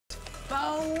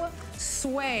faux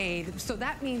suede. So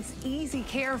that means easy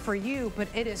care for you, but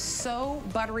it is so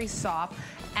buttery soft.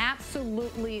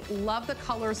 Absolutely love the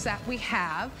colors that we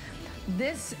have.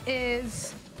 This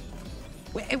is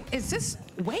this,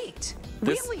 wait.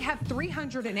 We only have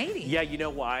 380. Yeah, you know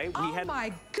why? Oh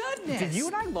my goodness. Did you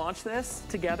and I launch this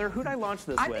together? Who'd I launch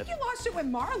this with? I think you launched it with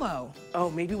Marlo. Oh,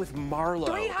 maybe with Marlo.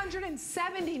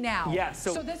 370 now. Yeah,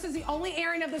 so this is the only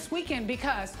airing of this weekend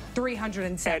because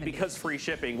 370. And because free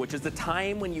shipping, which is the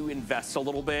time when you invest a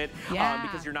little bit,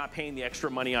 because you're not paying the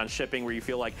extra money on shipping where you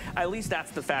feel like, at least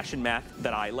that's the fashion math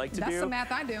that I like to do. That's the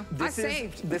math I do. I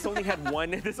saved. This only had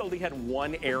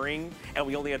one airing, and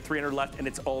we only had 300 left, and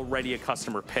it's already a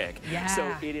customer pick. Yeah.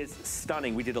 So it is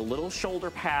stunning. We did a little shoulder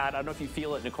pad. I don't know if you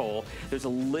feel it, Nicole. There's a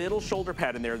little shoulder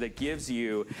pad in there that gives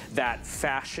you that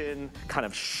fashion kind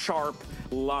of sharp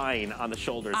line on the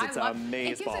shoulders. It's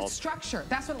amazing. It gives it structure.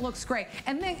 That's what it looks great.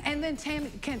 And then Tammy,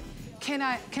 can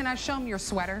I show them your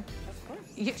sweater?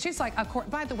 She's like, of course.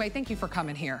 By the way, thank you for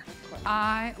coming here.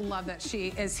 I love that she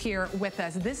is here with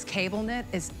us. This cable knit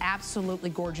is absolutely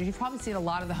gorgeous. You've probably seen a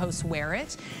lot of the hosts wear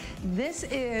it. This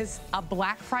is a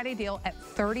Black Friday deal at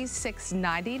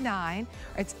 $36.99.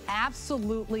 It's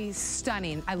absolutely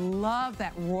stunning. I love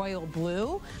that royal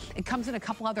blue. It comes in a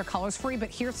couple other colors for you, but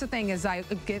here's the thing, as I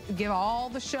give all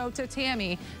the show to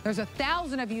Tammy, there's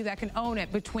 1,000 of you that can own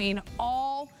it between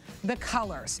all the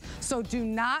colors. So do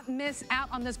not miss out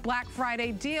on this Black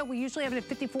Friday deal. We usually have it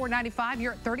at $54.95.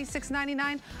 You're at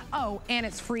 $36.99. Oh, and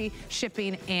it's free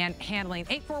shipping and handling.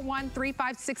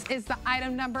 841-356 is the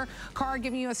item number. Cara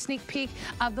giving you a sneak peek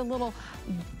of the little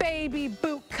baby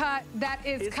boot cut that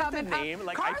is coming up.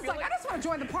 Cara's like, I just want to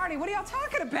join the party. What are y'all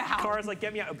talking about? Cara's like,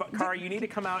 get me out. Cara, you need to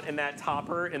come out in that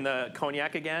topper in the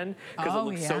cognac again because it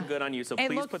looks so good on you. So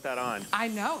please put that on. I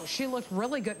know. She looked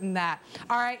really good in that.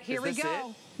 All right, here we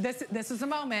go. This is a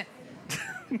moment.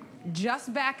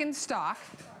 Just back in stock.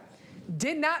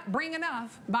 Did not bring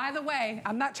enough. By the way,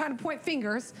 I'm not trying to point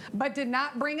fingers, but did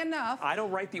not bring enough. I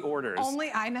don't write the orders.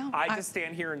 I know. I just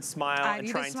stand here and smile and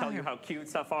try and tell you how cute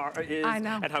stuff is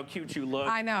and how cute you look.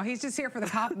 I know. He's just here for the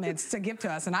compliments to give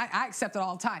to us, and I accept it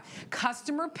all the time.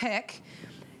 Customer pick.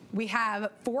 We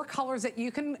have 4 colors that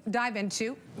you can dive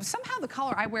into. Somehow the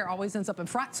color I wear always ends up in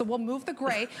front, so we'll move the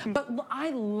gray. But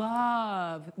I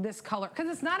love this color because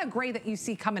it's not a gray that you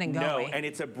see coming and going. No, and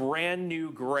it's a brand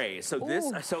new gray. So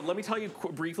so let me tell you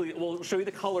briefly. We'll show you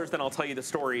the colors, then I'll tell you the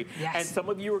story. Yes. And some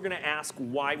of you are going to ask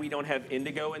why we don't have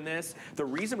indigo in this. The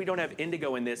reason we don't have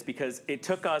indigo in this because it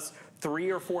took us 3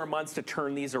 or 4 months to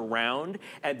turn these around,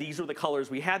 and these were the colors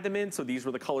we had them in, so these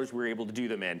were the colors we were able to do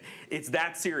them in. It's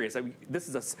that serious. I mean, this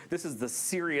is the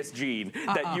serious jean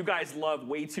that you guys love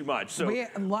way too much. So we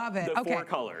love it. The 4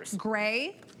 colors.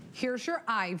 Gray. Here's your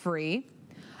ivory.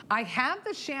 I have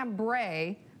the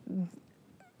chambray.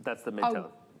 That's the mid-tone.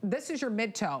 Oh, this is your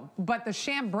mid-tone, but the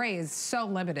chambray is so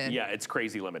limited. Yeah, it's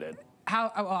crazy limited.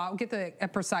 I'll get a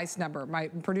precise number. My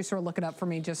producer will look it up for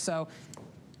me just so.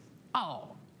 Oh,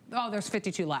 there's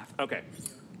 52 left. Okay.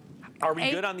 Are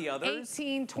we good on the others?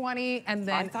 18, 20, and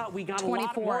then I thought we got 24, a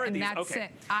lot more of these. And that's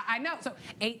it. I know. So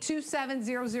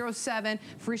 827-007,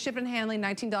 free shipping and handling,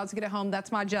 $19 to get it home.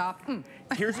 That's my job.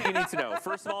 Here's what you need to know.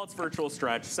 First of all, it's virtual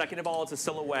stretch. Second of all, it's a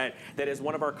silhouette that is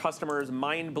one of our customers'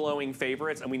 mind-blowing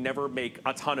favorites, and we never make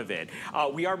a ton of it.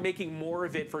 We are making more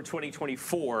of it for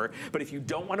 2024, but if you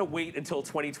don't want to wait until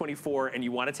 2024 and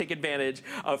you want to take advantage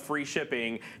of free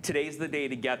shipping, today's the day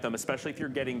to get them, especially if you're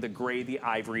getting the gray, the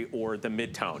ivory, or the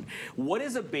mid-tone. What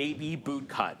is a baby boot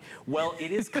cut? Well,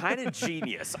 it is kind of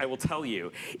genius, I will tell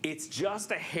you. It's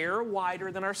just a hair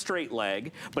wider than our straight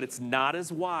leg, but it's not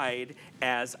as wide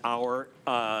as our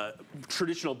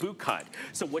traditional boot cut.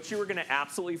 So what you are going to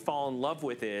absolutely fall in love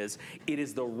with is it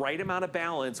is the right amount of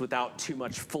balance without too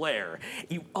much flare.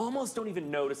 You almost don't even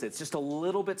notice it. It's just a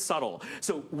little bit subtle.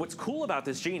 So what's cool about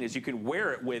this jean is you can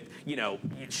wear it with, you know,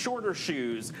 shorter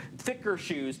shoes, thicker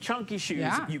shoes, chunky shoes.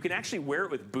 Yeah. You can actually wear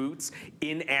it with boots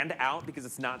in and out because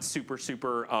it's not super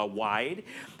wide.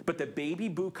 But the baby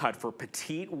boot cut for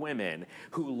petite women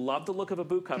who love the look of a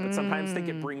boot cut but sometimes think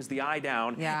it brings the eye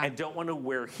down and don't want to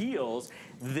wear heels,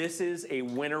 this is a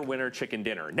winner chicken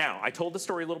dinner. Now, I told the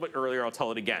story a little bit earlier. I'll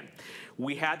tell it again.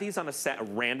 We had these on a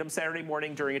random Saturday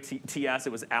morning during a TS.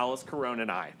 It was Alice, Carone,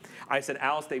 and I. I said,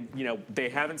 Alice, they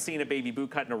haven't seen a baby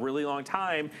boot cut in a really long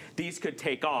time. These could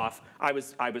take off. I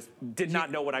did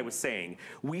not know what I was saying.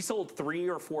 We sold 3,000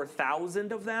 or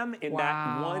 4,000 of them them in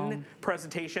that one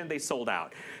presentation, they sold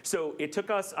out. So it took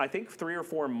us, I think, 3 or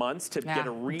 4 months to get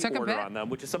a reorder on them,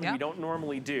 which is something we don't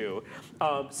normally do.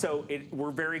 So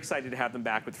we're very excited to have them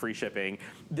back with free shipping.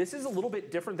 This is a little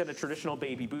bit different than a traditional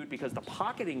baby boot because the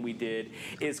pocketing we did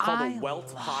is called a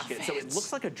welt pocket. So it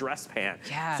looks like a dress pant.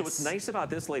 So what's nice about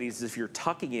this, ladies, is if you're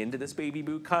tucking into this baby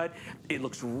boot cut, it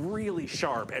looks really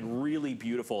sharp and really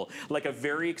beautiful, like a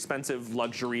very expensive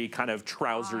luxury kind of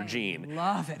trouser jean.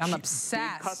 Love it. I'm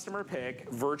obsessed. Big customer pick,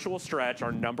 virtual stretch,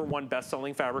 our #1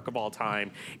 best-selling fabric of all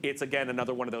time. It's, again,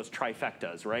 another one of those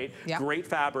trifectas, right? Great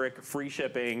fabric, free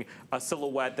shipping, a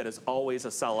silhouette that is always a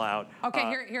sellout.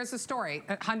 Okay, here's the story.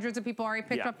 Hundreds of people already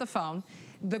picked up the phone.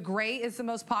 The gray is the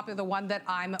most popular, the one that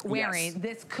I'm wearing.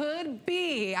 This could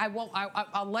be,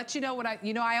 I'll let you know what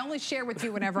I only share with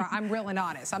you whenever I'm real and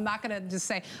honest. I'm not gonna just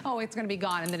say, oh, it's gonna be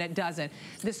gone, and then it doesn't.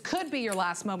 This could be your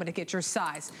last moment to get your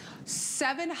size.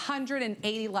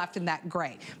 780 left in that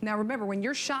gray. Now remember, when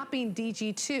you're shopping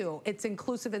DG2, it's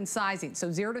inclusive in sizing.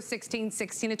 So 0 to 16,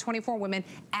 16 to 24 women,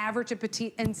 average and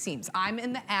petite inseams. I'm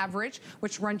in the average,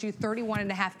 which runs you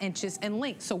 31.5 inches in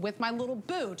length. So with my little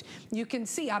boot, you can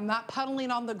see I'm not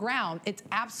puddling on the ground. It's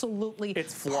absolutely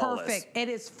perfect. It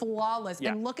is flawless.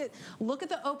 And look at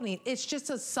the opening. It's just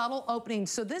a subtle opening.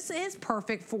 So this is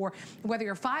perfect for whether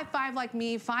you're 5'5" like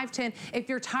me, 5'10". If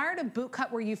you're tired of boot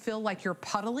cut where you feel like you're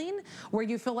puddling, where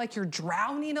you feel like you're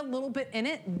drowning a little bit in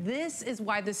it, this is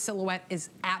why this silhouette is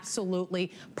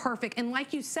absolutely perfect. And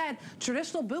like you said,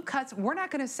 traditional boot cuts, we're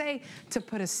not going to say to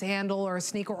put a sandal or a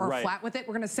sneaker or a flat with it.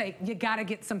 We're going to say you got to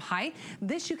get some height.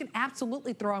 This you can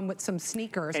absolutely throw in with some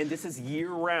sneakers. And this is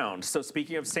year-round. So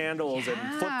speaking of sandals and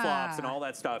flip-flops and all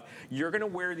that stuff, you're going to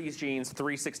wear these jeans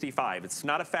 365. It's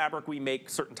not a fabric we make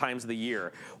certain times of the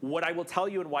year. What I will tell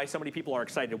you and why so many people are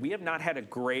excited, we have not had a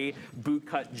gray boot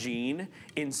cut jean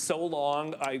in so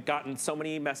long. I've gotten so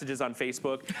many messages on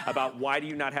Facebook about why do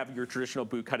you not have your traditional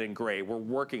boot cut in gray? We're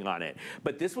working on it.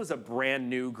 But this was a brand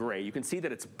new gray. You can see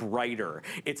that it's brighter.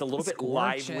 It's a little bit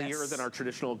livelier than our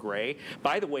traditional gray.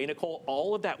 By the way, Nicole,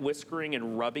 all of that whiskering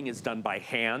and rubbing is done by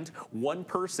hand. One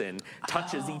person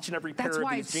touches each and every pair of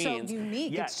these jeans. That's why it's so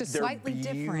unique. It's just slightly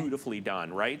different. They're beautifully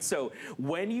done, right? So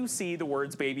when you see the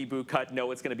words baby boot cut,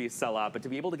 know it's going to be a sellout, but to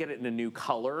be able to get it in a new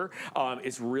color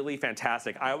is really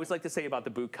fantastic. I always like to say about the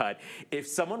boot cut, if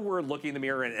someone were looking in the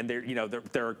mirror and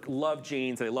they're love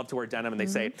jeans, and they love to wear denim, and they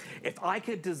say, if I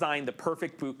could design the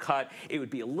perfect boot cut, it would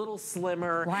be a little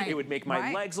slimmer, it would make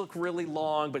my legs look really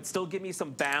long, but still give me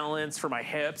some balance for my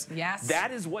hips.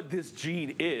 That is what this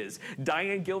jean is.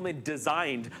 Diane Gilman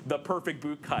designed the perfect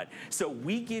boot cut. So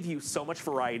we give you so much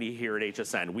variety here at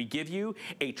HSN. We give you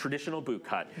a traditional boot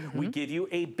cut. We give you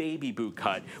a baby boot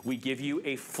cut. We give you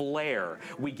a flare.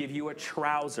 We give you a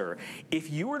trouser.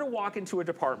 If you were to walk into a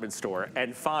department store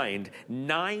and find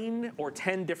 9 or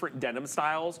 10 different denim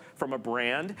styles from a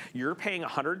brand, you're paying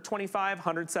 $125,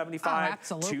 $175,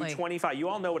 $225. You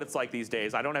all know what it's like these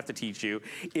days. I don't have to teach you.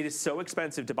 It is so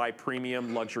expensive to buy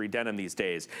premium luxury denim these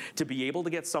days. To be able to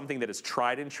get something that is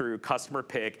tried and true, customer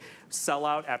pick,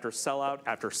 sellout after sellout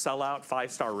after sellout,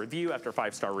 5-star review after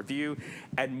 5-star review,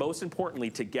 and most importantly,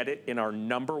 to get it in our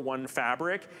 #1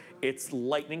 fabric, it's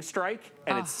lightning strike,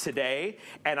 and it's today.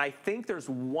 And I think there's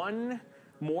one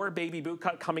more baby boot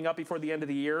cut coming up before the end of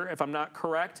the year, if I'm not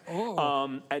correct.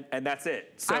 And that's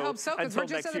it. So I hope so, because we're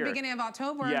just at the beginning of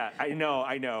October. Yeah, I know.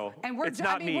 And we're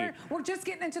we're just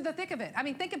getting into the thick of it. I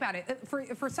mean, think about it.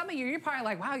 For some of you, you're probably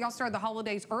like, wow, y'all started the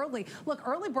holidays early. Look,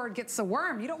 early bird gets the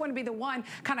worm. You don't want to be the one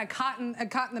kind of caught in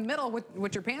the middle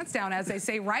with your pants down, as they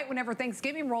say, right? Whenever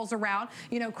Thanksgiving rolls around,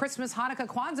 Christmas, Hanukkah,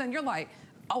 Kwanzaa, and you're like,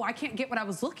 oh, I can't get what I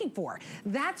was looking for.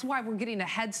 That's why we're getting a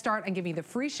head start and giving you the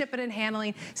free shipping and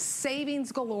handling,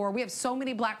 savings galore. We have so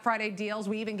many Black Friday deals.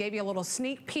 We even gave you a little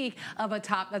sneak peek of a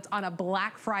top that's on a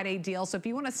Black Friday deal. So if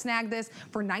you want to snag this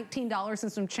for $19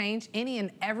 and some change, any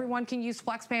and everyone can use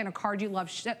FlexPay and a card you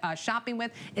love shopping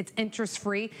with. It's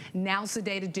interest-free. Now's the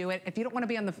day to do it. If you don't want to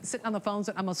be sitting on the phones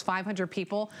with almost 500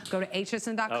 people, go to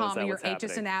hsn.com or your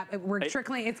HSN app. We're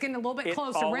trickling. It's getting a little bit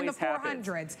closer. We're in the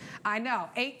 400s. I know.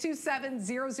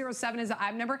 827-007 is the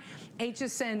IB number.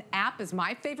 HSN app is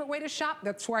my favorite way to shop.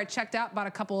 That's where I checked out, bought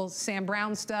a couple of Sam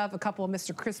Brown stuff, a couple of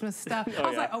Mr. Christmas stuff. I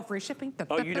was like, oh, free shipping. I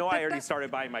already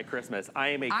started buying my Christmas. I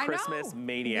am a Christmas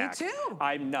maniac. Me too.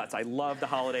 I'm nuts. I love the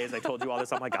holidays. I told you all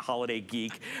this. I'm like a holiday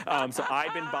geek. So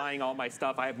I've been buying all my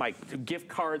stuff. I have my gift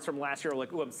cards from last year.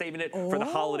 Like, ooh, I'm saving it for the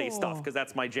holiday stuff because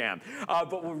that's my jam.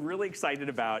 But what we're really excited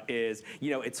about is,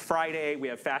 it's Friday. We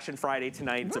have Fashion Friday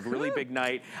tonight. It's a really big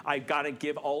night. I've got to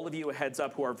give all of you a heads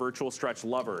up who are virtual stretch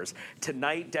lovers,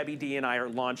 tonight Debbie D and I are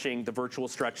launching the virtual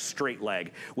stretch straight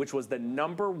leg, which was the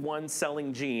 #1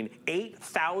 selling jean,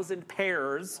 8,000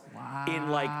 pairs in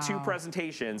like 2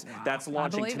 presentations. That's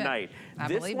launching tonight.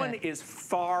 This one is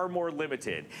far more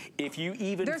limited. If you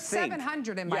even There's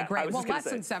 700 in my gray. Well, less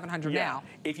than 700 now.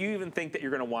 If you even think that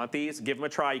you're going to want these, give them a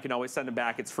try. You can always send them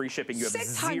back. It's free shipping. You have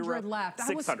 600 left.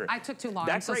 600. I took too long.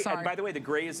 That's I'm so great. sorry. And by the way, the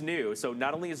gray is new. So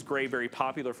not only is gray very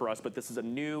popular for us, but this is a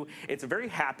new, it's a very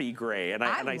happy gray. And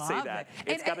I say that.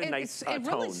 It's got a nice tone. It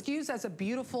really skews as a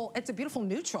beautiful, it's a beautiful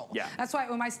neutral. Yeah. That's why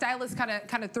when my stylist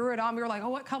kind of threw it on, we were like, oh,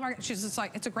 what color? She's just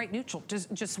like, it's a great neutral.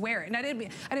 Just wear it. And I didn't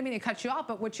mean to cut you off,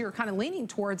 but what you're kind of leaning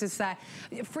towards is that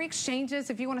free exchanges,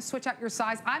 if you want to switch out your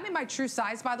size. I'm in my true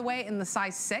size, by the way, in the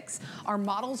size 6. Our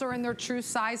models are in their true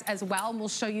size as well, and we'll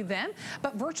show you them.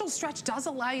 But virtual stretch does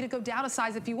allow you to go down a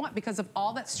size if you want because of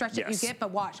all that stretch that you get.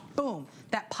 But watch, boom,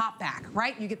 that pop back,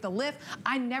 right? You get the lift.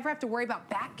 I never have to worry about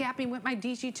back gapping with my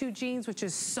DG2 jeans, which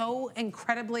is so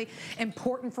incredibly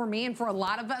important for me and for a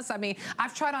lot of us. I mean,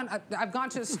 I've tried on, I've gone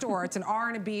to a store, it's an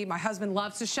R&B, my husband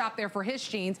loves to shop there for his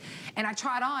jeans, and I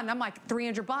tried on, and I'm like,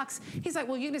 $300. He's like,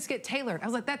 well, you just get tailored. I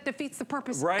was like, that defeats the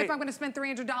purpose if I'm gonna spend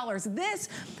 $300. This,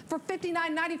 for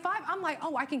 $59.95, I'm like,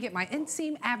 oh, I can get my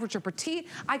inseam, average or petite,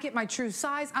 I get my true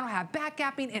size, I don't have back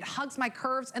gapping, it hugs my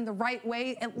curves in the right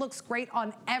way, it looks great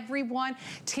on everyone.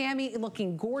 Tammy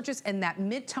looking gorgeous in that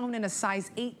mid-tone in a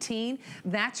size 18.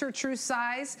 That's her true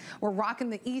size. We're rocking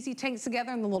the easy tanks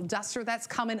together and the little duster that's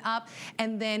coming up.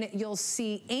 And then you'll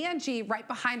see Angie right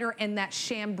behind her in that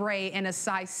chambray in a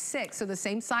size 6. So the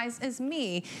same size as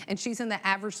me. And she's in the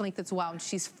average length as well. And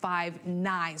she's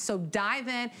 5'9". So dive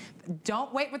in.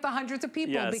 Don't wait with the hundreds of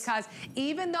people because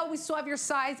even though we still have your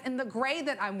size in the gray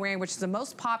that I'm wearing, which is the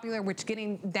most popular, which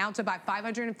getting down to about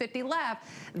 550 left,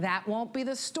 that won't be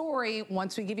the story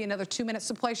once we give you another 2 minutes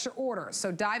to place your order.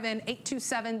 So dive in,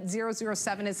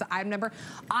 827-007 is the item number.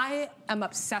 I am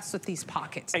obsessed with these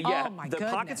pockets. Yeah, oh my goodness.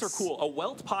 The pockets are cool. A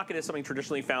welt pocket is something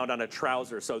traditionally found on a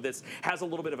trouser, so this has a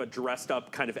little bit of a dressed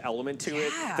up kind of element to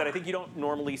it that I think you don't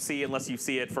normally see unless you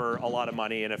see it for a lot of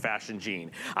money in a fashion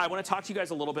jean. I want to talk to you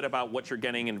guys a little bit about what you're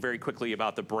getting and very quickly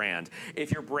about the brand.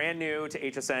 If you're brand new to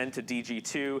HSN, to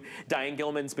DG2, Diane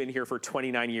Gilman's been here for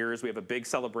 29 years. We have a big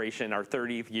celebration, our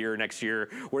 30th year next year.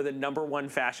 We're the #1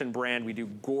 fashion brand. We do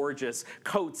gorgeous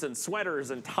coats and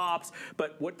sweaters and tops,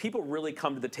 but what people really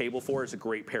come to the table for is a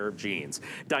great pair of jeans.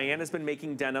 Diane has been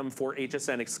making denim for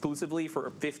HSN exclusively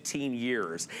for 15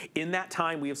 years. In that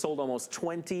time, we have sold almost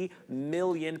 20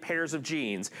 million pairs of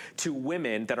jeans to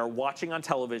women that are watching on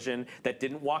television, that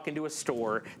didn't walk into a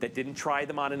store, that didn't try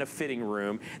them on in a fitting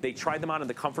room. They tried them on in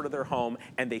the comfort of their home,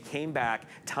 and they came back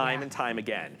time and time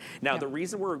again. Now, the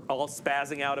reason we're all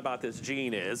spazzing out about this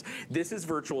jean is this is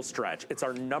virtual stretch. It's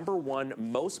our #1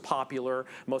 most popular,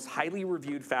 most highly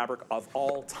reviewed fabric of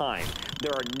all time.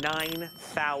 There are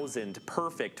 9,000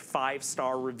 perfect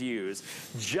 5-star reviews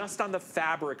just on the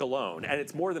fabric alone, and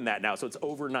it's more than that now, so it's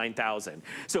over 9,000.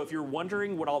 So if you're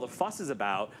wondering what all the fuss is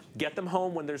about, get them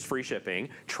home when there's free shipping,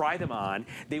 try them on.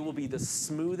 They will be the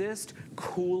smoothest,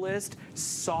 coolest,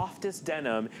 softest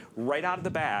denim right out of the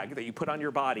bag that you put on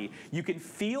your body. You can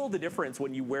feel the difference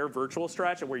when you wear virtual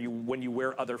stretch and when you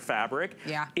wear other fabric.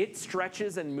 It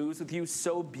stretches and moves with you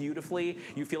so beautifully.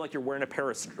 You feel like you're wearing a pair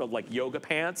of like yoga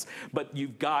pants, but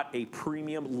you've got a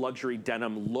premium luxury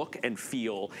denim look and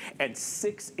feel and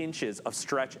 6 inches of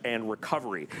stretch and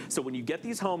recovery. So when you get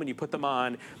these home and you put them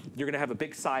on, you're gonna have a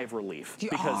big sigh of relief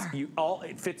because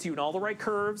it fits you in all the right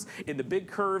curves, in the big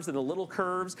curves and the little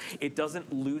curves. It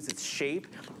doesn't lose its shape.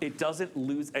 It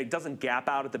doesn't gap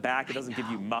out at the back. It doesn't give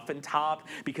you muffin top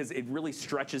because it really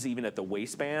stretches even at the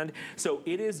waistband. So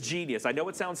it is genius. I know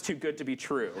it sounds too good to be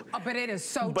true. But it is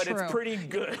so true. But it's pretty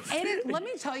good. Let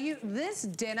me tell you, this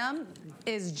denim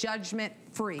is judgment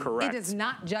free. Correct. It does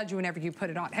not judge you whenever you put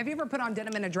it on. Have you ever put on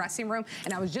denim in a dressing room?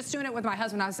 And I was just doing it with my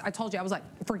husband. I told you, I was like,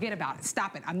 forget about it.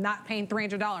 Stop it. I'm not paying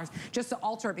 $300 just to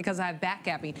alter it because I have back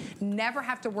gapping. Never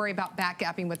have to worry about back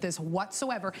gapping with this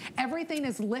whatsoever. Everything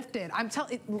is lifted. I'm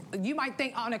telling you, might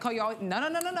think, oh, Nicole, you always, no.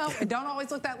 It don't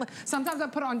always look that. Sometimes I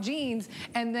put on jeans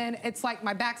and then it's like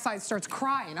my backside starts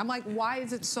crying. I'm like, why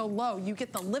is it so low? You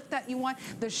get the lift that you want,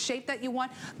 the shape that you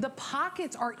want. The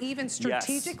pockets are even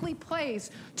strategically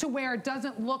placed to where it doesn't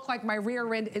doesn't look like my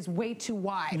rear end is way too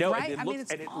wide, no, right? I mean,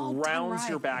 it rounds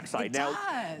your backside. Now,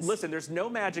 listen, there's no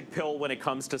magic pill when it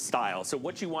comes to style. So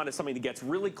what you want is something that gets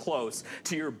really close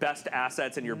to your best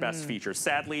assets and your best features.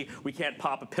 Sadly, we can't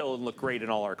pop a pill and look great in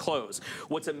all our clothes.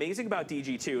 What's amazing about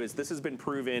DG2 is this has been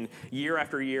proven year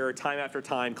after year, time after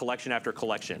time, collection after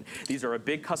collection. These are a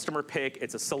big customer pick.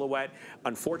 It's a silhouette.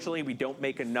 Unfortunately, we don't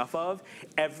make enough of.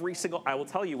 Every single, I will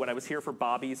tell you, when I was here for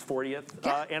Bobby's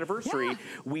 40th anniversary,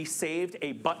 we saved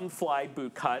a button fly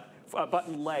boot cut, a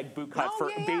button leg boot cut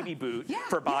for baby boot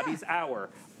for Bobby's hour.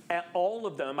 All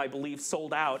of them, I believe,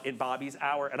 sold out in Bobby's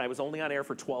hour, and I was only on air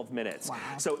for 12 minutes. Wow.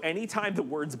 So anytime the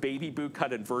words baby boot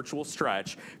cut and virtual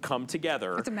stretch come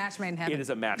together, it's a match made in heaven. It is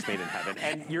a match made in heaven,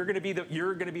 and you're going to be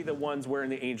the ones wearing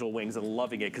the angel wings and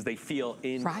loving it because they feel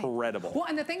incredible. Well,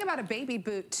 and the thing about a baby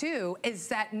boot too is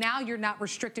that now you're not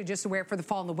restricted just to wear it for the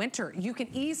fall and the winter. You can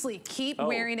easily keep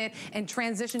wearing it and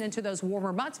transition into those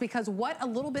warmer months, because what a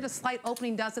little bit of slight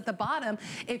opening does at the bottom,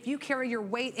 if you carry your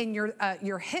weight in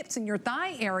your hips and your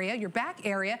thigh area, your back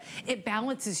area, it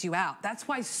balances you out. That's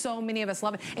why so many of us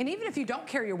love it. And even if you don't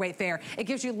carry your weight there, it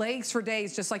gives you legs for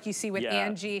days, just like you see with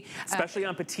Angie. Especially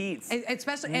on petites.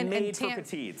 Especially made for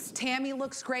petites. Tammy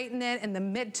looks great in it in the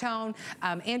mid-tone.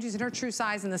 Angie's in her true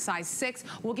size in the size 6.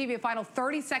 We'll give you a final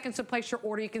 30 seconds to place your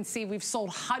order. You can see we've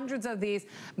sold hundreds of these.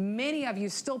 Many of you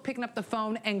still picking up the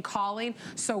phone and calling.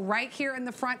 So right here in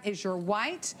the front is your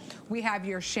white. We have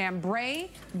your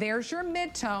chambray. There's your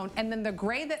mid-tone. And then the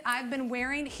gray that I've been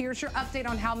wearing, here's your update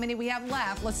on how many we have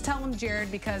left. Let's tell them,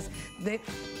 Jared, because they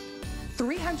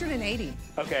 380.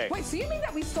 Okay. Wait, so you mean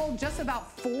that we sold just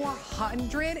about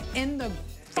 400 in the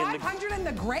 500 in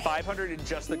the gray? 500 in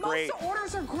just the gray. Most of the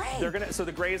orders are gray. So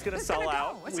the gray is gonna sell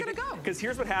out. It's gonna go. Because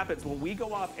here's what happens when we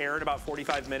go off air in about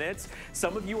 45 minutes.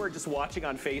 Some of you are just watching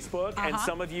on Facebook, and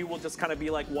some of you will just kind of be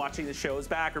like watching the shows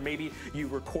back, or maybe you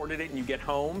recorded it and you get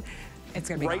home. It's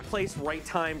gonna be right place, right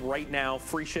time, right now.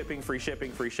 Free shipping, free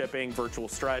shipping, free shipping. Virtual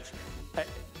stretch.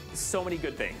 So many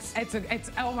good things.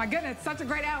 It's oh my goodness, such a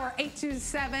great hour.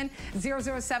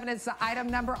 827-007 is the item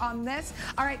number on this.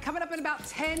 All right, coming up in about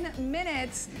 10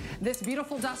 minutes, this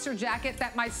beautiful duster jacket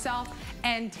that myself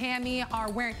and Tammy are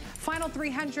wearing. Final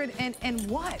 300 and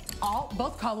what?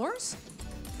 Both colors?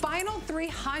 Final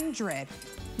 300.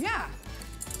 Yeah.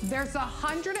 There's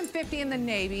 150 in the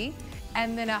navy,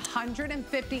 and then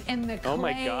 150 in the clay. Oh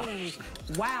my gosh.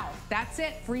 Wow, that's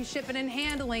it. Free shipping and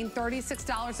handling,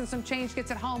 $36 and some change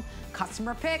gets it home.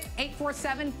 Customer pick,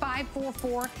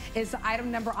 847-544 is the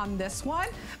item number on this one.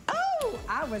 Oh,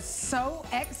 I was so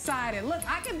excited. Look,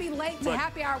 I can be late to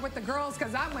happy hour with the girls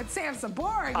because I'm with Sam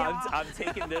Sabor, y'all. I'm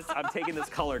taking this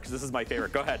color because this is my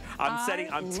favorite. Go ahead.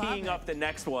 I'm teeing up the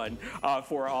next one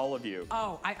for all of you.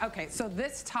 Oh, okay. So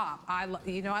this top, I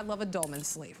love a dolman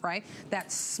sleeve, right?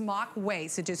 That smock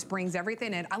waist, it just brings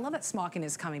everything in. I love that smocking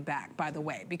is coming back, by the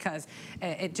way, because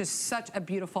it's just such a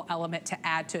beautiful element to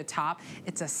add to a top.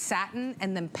 It's a satin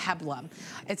and then peplum.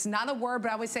 It's not a word, but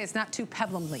I always say it's not too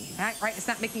peplumly, right? It's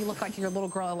not making you look like you're a little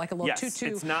girl, like a little tutu,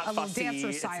 it's not a little fussy, dancer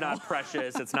it's style. not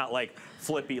precious, it's not like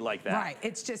flippy like that. Right,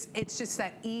 it's just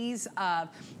that ease of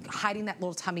hiding that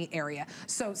little tummy area.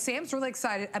 So Sam's really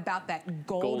excited about that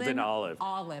golden olive.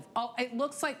 Oh, it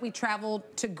looks like we traveled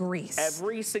to Greece.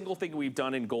 Every single thing we've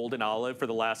done in golden olive for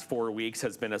the last 4 weeks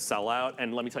has been a sellout,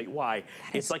 and let me tell you why.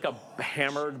 It's like a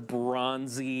hammered,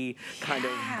 bronzy, kind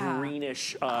of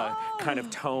greenish kind of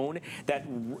tone that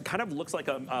kind of looks like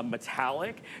a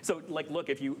metallic. So, like, look,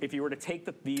 if you were to take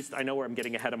these, I know where I'm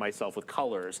getting ahead of myself with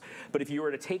colors, but if you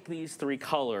were to take these 3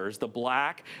 colors, the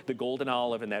black, the golden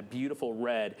olive, and that beautiful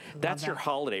red, that's your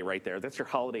holiday right there. That's your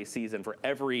holiday season for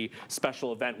every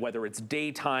special event, whether it's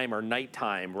daytime or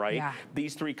nighttime, right? Yeah.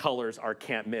 These 3 colors are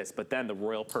can't miss, but then the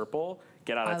royal purple,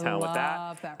 get out of town with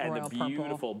that. And the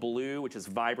beautiful blue, which is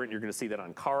vibrant. You're going to see that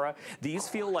on Cara. These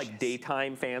feel like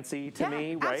daytime fancy to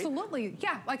me, right? Absolutely.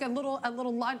 Yeah, like a little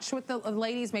lunch with the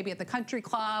ladies, maybe at the country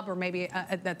club, or maybe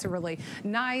that's a really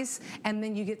nice. And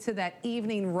then you get to that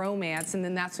evening romance, and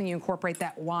then that's when you incorporate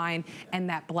that wine and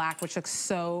that black, which looks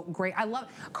so great. I love.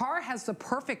 Cara has the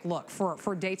perfect look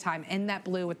for daytime in that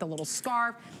blue with the little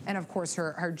scarf, and of course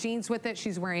her jeans with it.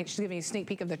 She's giving you a sneak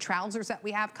peek of the trousers that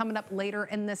we have coming up later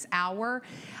in this hour.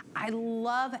 I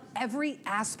love every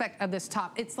aspect of this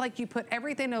top. It's like you put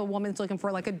everything a woman's looking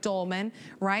for, like a dolman,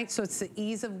 right? So it's the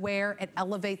ease of wear, it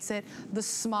elevates it. The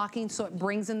smocking, so it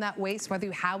brings in that waist, whether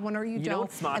you have one or you don't. Know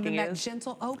what smocking and then is? That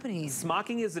gentle opening.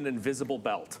 Smocking is an invisible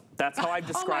belt. That's how I've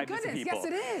described it to people. Yes,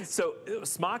 it is. So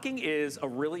smocking is a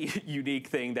really unique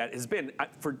thing that has been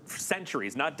for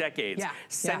centuries, not decades,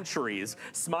 centuries.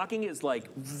 Smocking is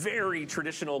like very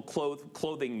traditional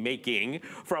clothing making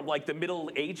from like the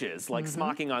Middle Ages, like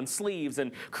smocking on sleeves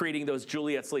and creating those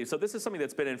Juliet sleeves. So this is something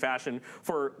that's been in fashion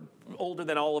for older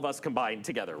than all of us combined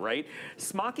together, right?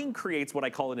 Smocking creates what I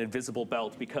call an invisible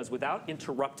belt because without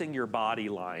interrupting your body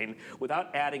line,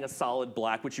 without adding a solid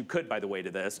black, which you could, by the way, to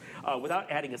this,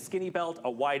 without adding a skinny belt, a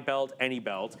wide belt, any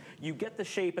belt, you get the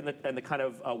shape and the kind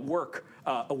of work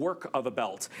of a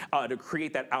belt to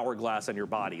create that hourglass on your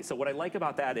body. So what I like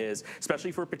about that is,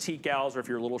 especially for petite gals or if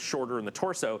you're a little shorter in the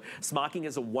torso, smocking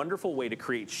is a wonderful way to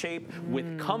create shape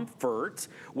with comfort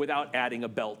without adding a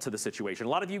belt to the situation. A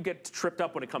lot of you get tripped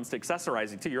up when it comes to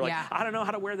accessorizing too. You're like, I don't know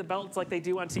how to wear the belts like they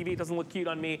do on TV. It doesn't look cute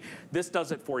on me. This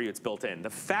does it for you. It's built in. The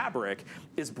fabric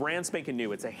is brand spanking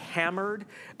new. It's a hammered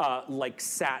like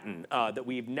satin that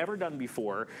we've never done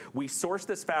before. We source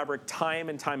this fabric time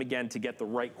and time again to get the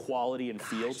right quality and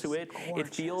feel to it.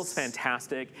 It feels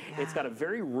fantastic. It's got a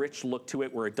very rich look to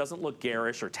it where it doesn't look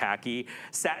garish or tacky.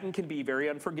 Satin can be very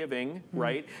unforgiving,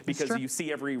 right? Because you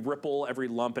see every ripple, every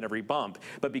lump, and every bump.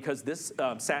 But because this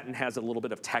satin has a little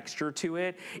bit of texture to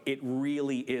it, it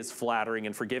really is flattering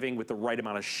and forgiving with the right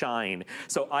amount of shine.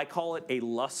 So I call it a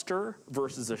luster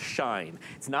versus a shine.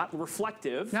 It's not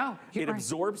reflective. No, it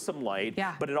absorbs some light,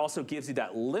 but it also gives you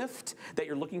that lift that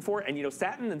you're looking for. And you know,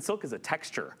 satin and silk is a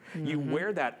texture. You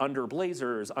wear that under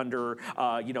blazers, under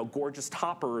you know, gorgeous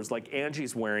toppers like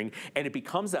Angie's wearing, and it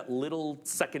becomes that little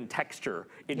second texture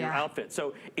in your outfit.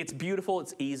 So it's beautiful,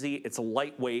 it's easy, it's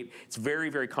lightweight, it's very,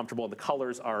 very comfortable, and the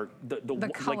colors are the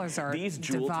colors like, are these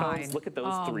jewel tones. Look at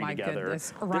those three together.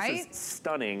 Goodness. Right? This is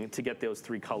stunning to get those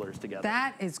three colors together.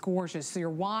 That is gorgeous. So your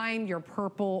wine, your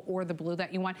purple, or the blue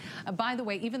that you want. By the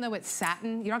way, even though it's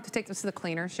satin, you don't have to take this to the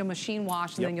cleaner. She'll machine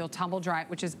wash and then you'll tumble dry it,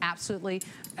 which is absolutely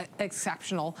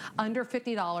exceptional. Under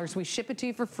 $50, we ship it to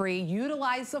you for free.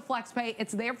 Utilize the FlexPay.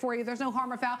 It's there for you. There's no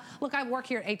harm or foul. Look, I work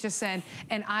here at HSN,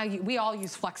 and we all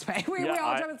use FlexPay. We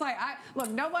all do. It's like, look,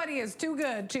 nobody is too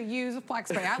good to use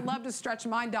FlexPay. I love to stretch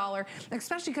my dollar,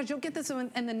 especially because you'll get this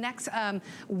in the next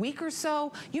week or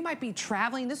so. You might be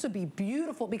traveling. This would be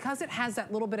beautiful because it has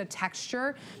that little bit of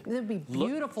texture. It would be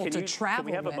beautiful to travel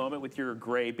with. Can we have a moment with your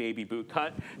gray baby boot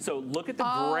cut? So look at the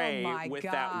gray with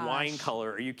that wine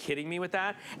color. Are you kidding me with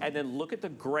that? And then look at the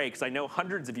gray, because I know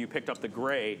hundreds of you picked up the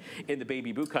gray in the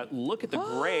baby boot cut. Look at the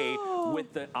gray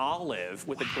with the olive,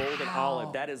 with the golden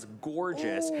olive. That is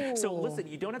gorgeous. So listen,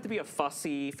 you don't have to be a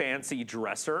fussy, fancy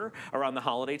dresser around the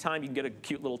holiday time. You can get a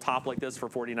cute little top like this for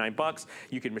 49 bucks.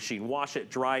 You can machine wash it,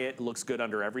 dry it. It looks good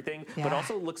under everything, but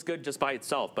also looks good just by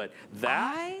itself. But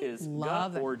that is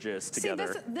gorgeous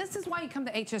together. See, this is why you come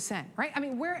to HSN, right? I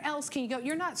mean, where else can you go?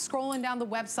 You're not scrolling down the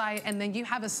website and then you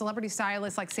have a celebrity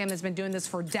stylist like Sam that's been doing this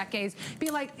for decades. Be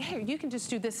like, hey, you can just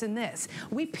do this and this.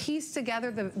 We piece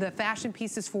together the fashion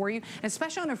pieces for you, and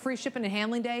especially on a free shipping and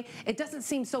handling day. It doesn't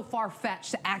seem so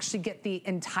far-fetched to actually get the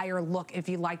entire look if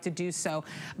you like to do so.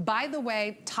 By the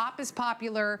way, top is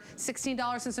popular,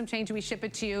 $16 and some change. We ship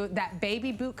it to you. That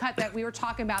baby boot cut that we were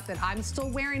talking about that I'm still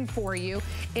wearing for you.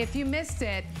 If you missed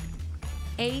it,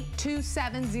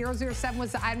 827007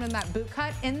 was the item in that boot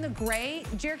cut in the gray.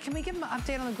 Jared, can we give them an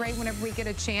update on the gray whenever we get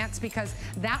a chance? Because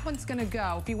that one's gonna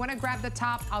go. If you wanna grab the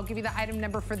top, I'll give you the item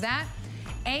number for that.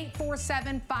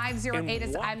 847508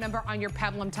 is the item number on your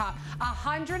peplum top.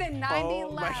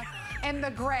 190 left. And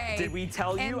the gray. Did we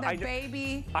tell you? And the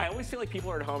baby. I always feel like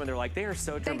people are at home and they're like, they are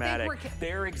so dramatic.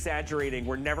 They're exaggerating.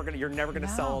 You're never gonna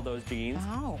sell all those jeans.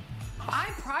 No.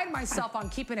 I pride myself on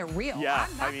keeping it real. Yeah,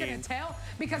 I'm not going to tell,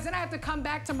 because then I have to come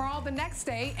back tomorrow the next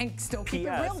day and still keep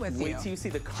it real with you. Wait till you see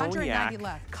the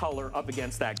cognac color up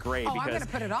against that gray. Oh, I'm going to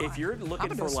put it on. If you're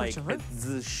looking for like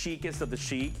the chicest of the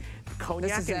chic,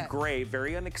 cognac and gray,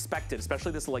 very unexpected,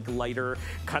 especially this like lighter,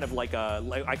 kind of like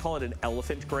I call it an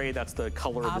elephant gray. That's the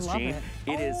color of this jean.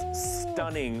 It is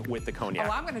stunning with the cognac.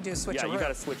 Oh, I'm going to do a switch. Yeah, you got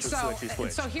to switch.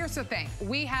 So here's the thing.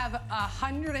 We have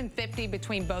 150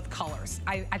 between both colors.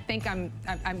 I think I'm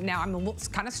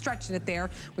kind of stretching it there.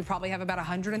 We probably have about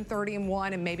 130 in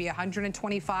one and maybe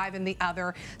 125 in the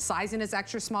other. Sizing is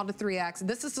extra small to 3X.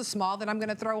 This is the small that I'm going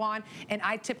to throw on, and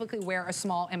I typically wear a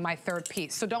small in my third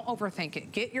piece. So don't overthink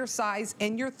it. Get your size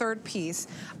in your third piece.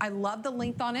 I love the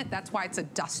length on it. That's why it's a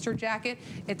duster jacket.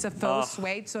 It's a faux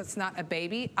suede, so it's not a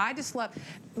baby. I just love,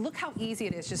 look how easy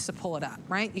it is just to pull it up,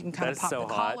 right? You can kind of pop the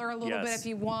collar a little bit if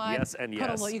you want. Yes, and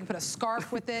yes. You can put a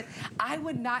scarf with it. I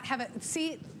would not have it.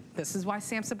 See, This is why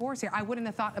Sam Sabor's here. I wouldn't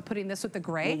have thought of putting this with the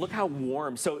gray. Well, look how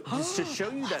warm. So just to show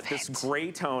you that this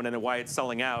gray tone and why it's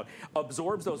selling out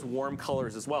absorbs those warm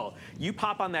colors as well. You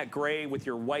pop on that gray with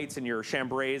your whites and your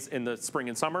chambrays in the spring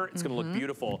and summer, it's gonna look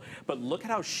beautiful. But look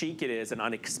at how chic it is and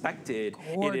unexpected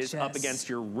it is up against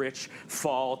your rich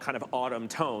fall kind of autumn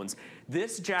tones.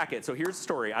 This jacket, so here's the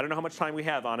story. I don't know how much time we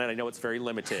have on it. I know it's very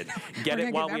limited. Get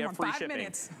it while we have free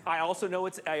shipping. I also know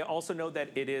that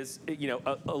it is, you know,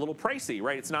 a little pricey,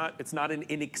 right? It's not an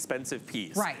inexpensive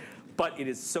piece. Right. But it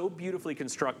is so beautifully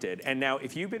constructed. And now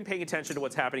if you've been paying attention to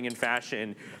what's happening in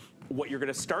fashion, what you're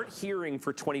gonna start hearing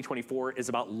for 2024 is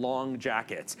about long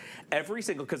jackets. Every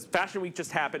single, because Fashion Week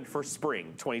just happened for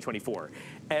spring 2024.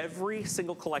 Every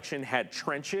single collection had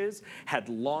trenches, had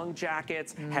long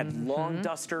jackets, had long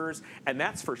dusters, and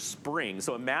that's for spring.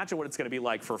 So imagine what it's gonna be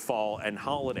like for fall and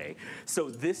holiday. So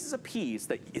this is a piece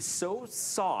that is so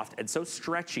soft and so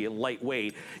stretchy and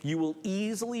lightweight, you will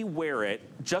easily wear it,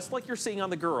 just like you're seeing on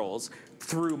the girls,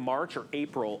 through March or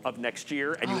April of next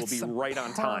year, and you will be right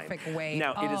on time. Weight.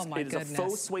 Now, it is a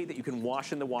faux suede that you can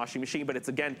wash in the washing machine, but it's,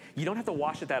 again, you don't have to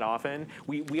wash it that often.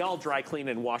 We all dry clean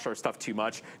and wash our stuff too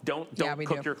much. Don't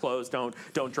cook your clothes. Don't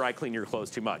dry clean your clothes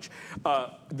too much.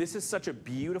 This is such a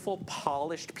beautiful,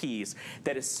 polished piece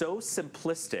that is so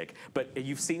simplistic, but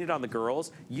you've seen it on the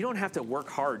girls. You don't have to work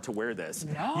hard to wear this.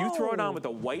 No. You throw it on with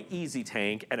a white Easy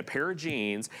Tank and a pair of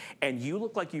jeans, and you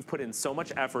look like you've put in so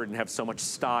much effort and have so much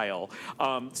style.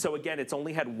 So again, it's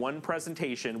only had one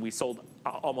presentation. We sold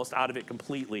almost out of it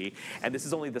completely, and this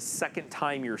is only the second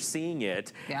time you're seeing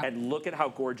it. Yep. And look at how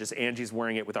gorgeous Angie's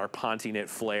wearing it with our Ponte knit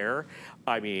flare.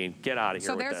 I mean, get out of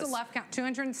here with this. So there's the left count,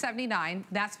 279.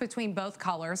 That's between both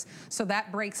colors. So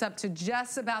that breaks up to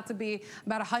just about to be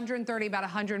about 130, about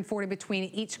 140 between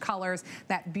each colors.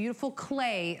 That beautiful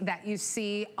clay that you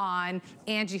see on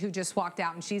Angie, who just walked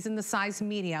out, and she's in the size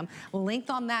medium. Length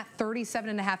on that,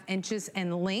 37.5 inches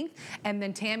in length. And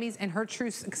then Tammy's in her true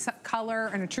color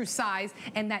and her true size,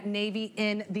 and that navy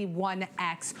in the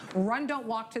 1X. Run, don't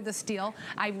walk to the steal.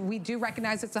 We do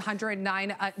recognize it's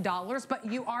 $109, but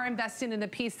you are investing in a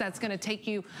piece that's going to take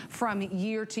you from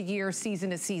year to year,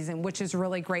 season to season, which is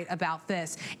really great about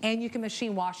this. And you can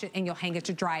machine wash it and you'll hang it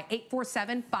to dry.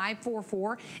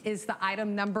 847-544 is the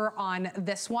item number on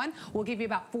this one. We'll give you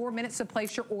about 4 minutes to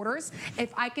place your orders.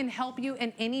 If I can help you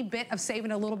in any bit of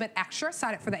saving a little bit extra,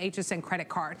 sign up for the HSN credit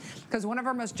card, because one of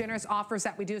our most generous offers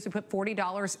that we do is we put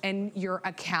 $40 in your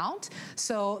account.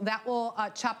 So that will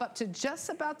chop up to just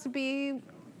about to be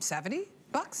 70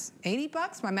 bucks, 80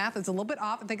 bucks. My math is a little bit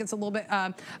off. I think it's a little bit,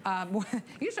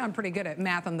 usually I'm pretty good at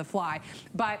math on the fly,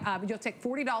 but you'll take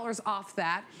 $40 off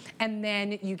that, and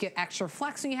then you get extra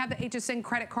flex when you have the HSN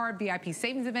credit card, VIP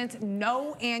savings events,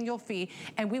 no annual fee,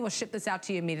 and we will ship this out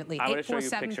to you immediately.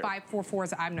 847-544 is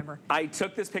the item number. I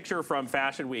took this picture from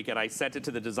Fashion Week and I sent it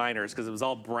to the designers because it was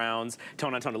all browns,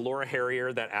 tone on tone. Laura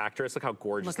Harrier, that actress, look how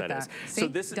gorgeous that is. See? So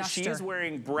this, she is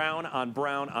wearing brown on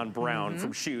brown on brown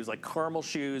from shoes, like caramel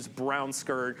shoes, brown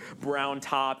skirt, brown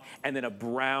top, and then a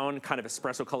brown kind of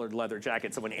espresso colored leather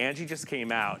jacket. So when Angie just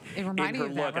came out in her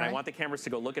look, and I want the cameras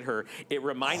to go look at her, it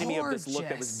reminded me of this look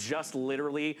that was just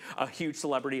literally a huge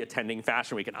celebrity attending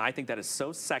Fashion Week. And I think that is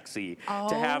so sexy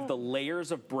to have the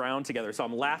layers of brown together. So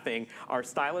I'm laughing. Our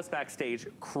stylist backstage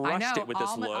crushed it with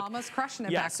this look. Almost crushing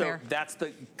it back there. So that's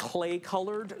the clay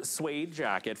colored suede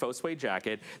jacket, faux suede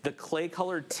jacket, the clay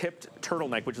colored tipped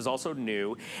turtleneck, which is also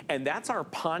new. And that's our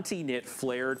Ponte knit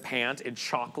flared pant in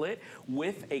chocolate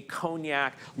with a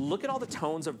cognac. Look at all the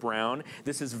tones of brown.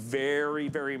 This is very,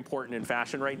 very important in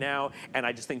fashion right now, and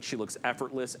I just think she looks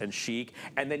effortless and chic.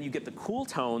 And then you get the cool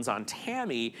tones on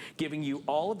Tammy, giving you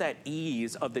all of that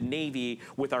ease of the navy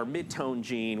with our mid-tone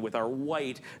jean, with our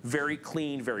white, very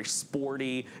clean, very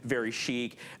sporty, very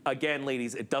chic. Again,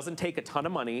 ladies, it doesn't take a ton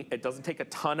of money. It doesn't take a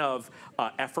ton of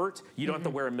effort. You don't have to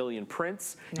wear a million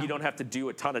prints. You don't have to do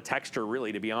a ton of texture,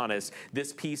 really, to be honest.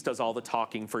 This piece does all the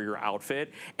talking for your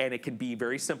outfit, and it can be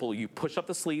very simple. You push up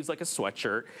the sleeves like a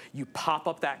sweatshirt, you pop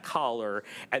up that collar,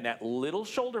 and that little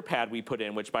shoulder pad we put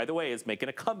in, which, by the way, is making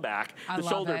a comeback. The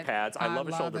shoulder pads, I love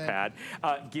a shoulder pad,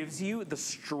 gives you the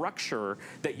structure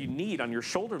that you need on your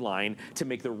shoulder line to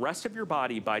make the rest of your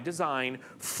body, by design,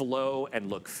 flow and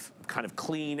look kind of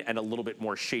clean and a little bit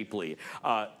more shapely.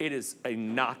 It is a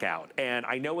knockout, and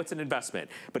I know it's an investment,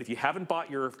 but if you haven't bought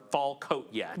your fall coat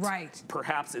yet,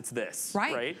 perhaps it's this,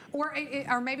 right?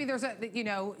 Or maybe there's a, you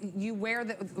know, you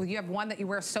have one that you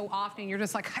wear so often, you're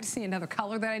just like, I just need another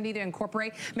color that I need to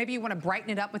incorporate. Maybe you want to brighten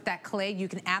it up with that clay. You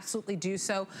can absolutely do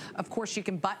so. Of course, you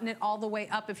can button it all the way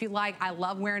up if you like. I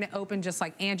love wearing it open, just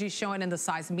like Angie's showing in the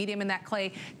size medium in that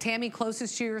clay. Tammy,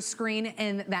 closest to your screen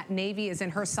in that navy, is in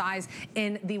her size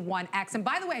in the 1 1X. And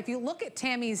by the way, if you look at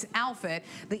Tammy's outfit,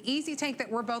 the easy tank that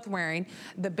we're both wearing,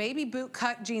 the baby boot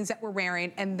cut jeans that we're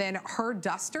wearing, and then her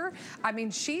duster, I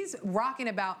mean, she's rocking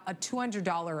about a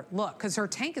 $200 look because her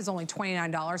tank is only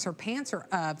 $29. Her pants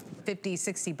are 50,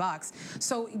 60 bucks.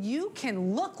 So you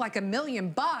can look like $1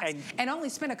 million and only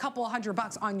spend a couple of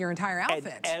 $100 on your entire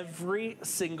outfit. And every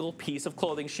single piece of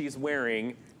clothing she's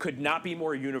wearing could not be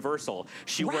more universal.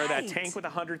 She'll wear that tank with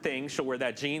 100 things, she'll wear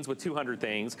that jeans with 200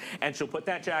 things, and she'll put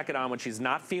that jacket on when she's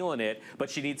not feeling it, but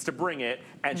she needs to bring it,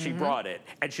 and she brought it,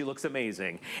 and she looks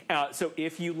amazing. So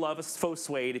if you love a faux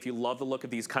suede, if you love the look of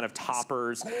these kind of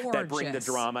toppers that bring the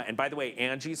drama, and by the way,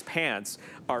 Angie's pants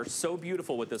are so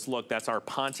beautiful with this look. That's our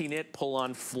Ponte Knit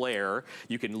pull-on flare.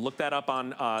 You can look that up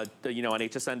on, on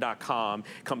hsn.com.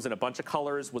 Comes in a bunch of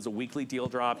colors, was a weekly deal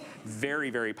drop, very,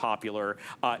 very popular.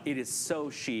 It is so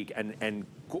chic, and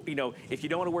you know, if you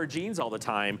don't want to wear jeans all the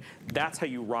time, that's how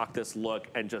you rock this look,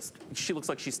 and just, she looks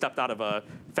like she stepped out of a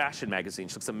fashion magazine.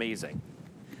 She looks amazing.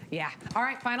 Yeah. All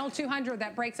right, final 200.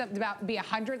 That breaks up to about be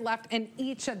 100 left in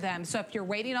each of them. So if you're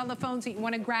waiting on the phone, so you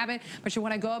want to grab it, but you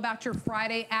want to go about your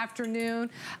Friday afternoon,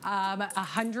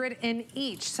 100 in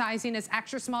each. Sizing is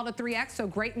extra small to 3X, so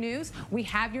great news. We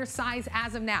have your size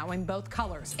as of now in both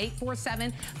colors.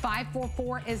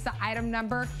 847-544 is the item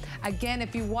number. Again,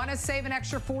 if you want to save an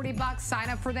extra 40 bucks, sign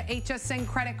up for the HSN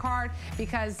credit card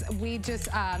because we just,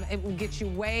 it will get you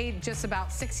way just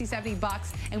about 60, 70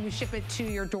 bucks, and we ship it to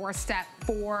your doorstep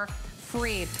for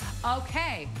free.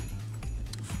 Okay.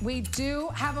 We do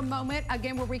have a moment,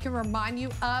 again, where we can remind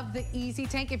you of the Easy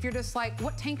Tank. If you're just like,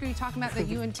 what tank are you talking about that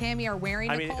you and Tammy are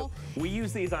wearing, Nicole? I mean, we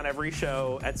use these on every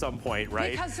show at some point,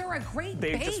 right? Because they're a great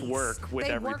base. They just work with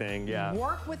everything,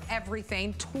 Work with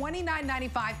everything.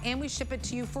 $29.95, and we ship it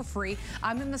to you for free.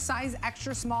 I'm in the size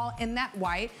extra small in that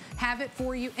white. Have it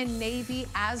for you in navy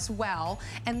as well.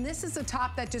 And this is a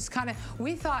top that just kind of,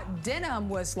 we thought denim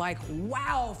was like,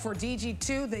 wow, for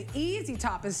DG2. The Easy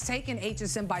Top has taken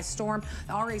HSN by storm.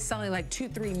 Already selling like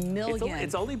 2-3 million.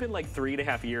 It's only been like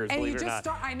 3.5 years, and believe it or not.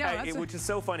 I know. Which is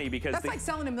so funny because that's like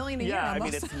selling $1 million a year. Yeah, I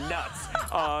mean, it's nuts.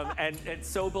 And it's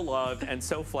so beloved and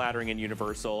so flattering and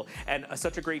universal, and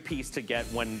such a great piece to get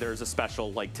when there's a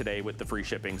special like today with the free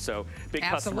shipping. So big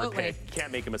customer pick.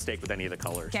 Can't make a mistake with any of the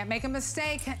colors. Can't make a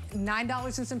mistake.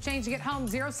 $9 and some change to get home.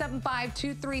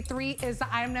 075233 is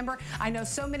the item number. I know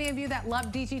so many of you that love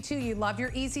DG2. You love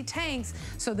your Easy Tanks.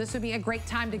 So this would be a great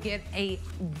time to get a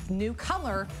new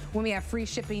color when we have free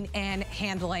shipping and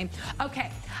handling.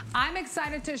 Okay, I'm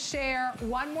excited to share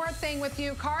one more thing with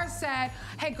you. Cara said,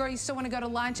 hey girl, you still want to go to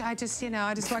lunch? I just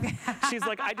want to. She's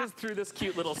like, I just threw this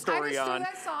cute little story on.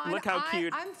 Look how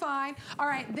cute. I'm fine. All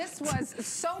right, this was,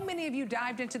 so many of you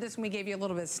dived into this when we gave you a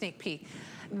little bit of sneak peek.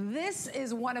 This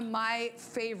is one of my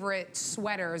favorite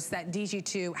sweaters that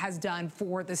DG2 has done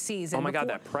for the season. Oh my God,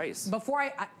 that price.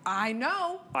 Before I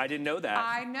know. I didn't know that.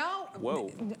 I know. Whoa.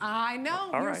 I know.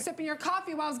 You were sipping your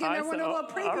coffee while I was getting everyone a little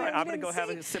preview. All right, I'm going to go have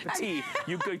a sip of tea.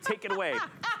 You go take it away.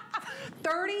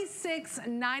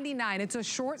 $36.99. It's a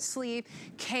short sleeve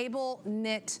cable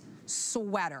knit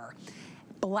sweater.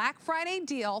 Black Friday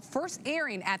deal, first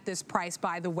airing at this price,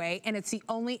 by the way, and it's the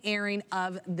only airing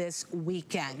of this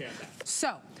weekend.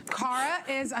 So, Cara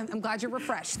is, I'm glad you're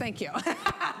refreshed, thank you.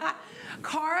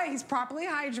 Cara, he's properly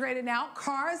hydrated now.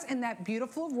 Cara's in that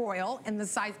beautiful royal in the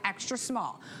size extra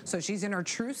small. So she's in her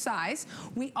true size.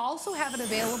 We also have it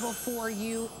available for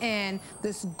you in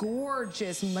this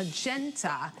gorgeous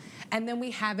magenta, and then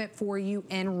we have it for you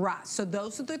in rust. So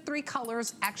those are the three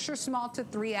colors, extra small to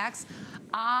 3X.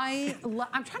 I'm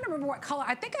trying to remember what color.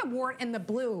 I think I wore it in the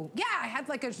blue. Yeah, I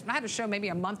had a show maybe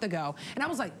a month ago, and I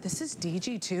was like, this is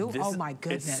DG2? Oh my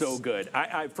goodness. It's so good.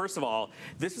 First of all,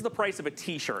 this is the price of a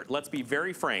t-shirt. Let's be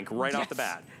very frank right off the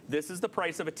bat. This is the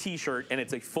price of a t-shirt, and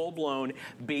it's a full-blown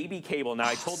baby cable. Now,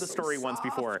 I told the story once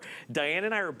before. Diane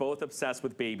and I are both obsessed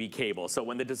with baby cable. So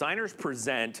when the designers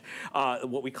present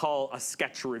what we call a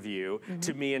sketch review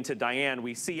to me and to Diane,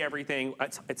 we see everything.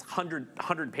 It's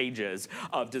 100 pages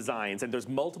of designs, and there's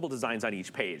multiple designs on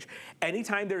each page.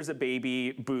 Anytime there's a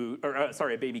baby boot,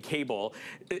 or a baby cable,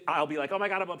 I'll be like, oh my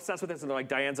God, I'm obsessed with this. And they're like,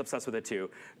 Diane's obsessed with it too.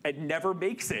 It never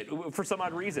makes it for some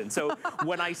odd reason. So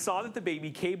when I saw that the baby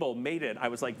cable made it, I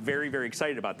was like very, very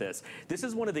excited about this. This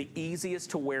is one of the easiest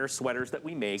to wear sweaters that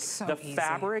we make. The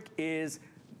fabric is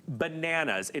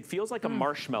bananas. It feels like a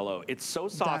marshmallow. It's so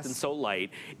soft and so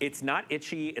light. It's not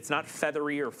itchy. It's not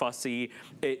feathery or fussy.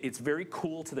 It's very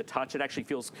cool to the touch. It actually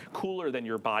feels cooler than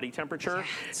your body temperature.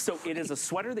 Yeah, so it is a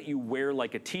sweater that you wear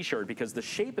like a t-shirt because the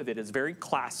shape of it is very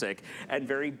classic and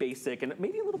very basic and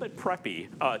maybe a little bit preppy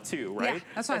too, right? Yeah,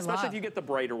 that's what Especially I love. if you get the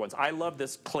brighter ones. I love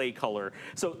this clay color.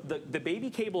 So the baby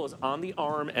cable is on the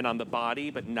arm and on the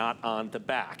body, but not on the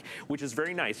back, which is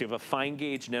very nice. You have a fine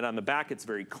gauge knit on the back. It's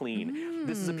very clean.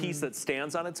 This is a piece that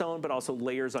stands on its own, but also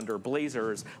layers under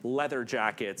blazers, leather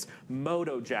jackets,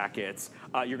 moto jackets.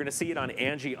 You're gonna see it on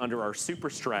Angie under our super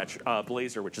stretch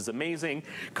blazer, which is amazing.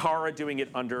 Cara doing it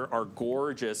under our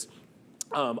gorgeous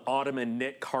autumn and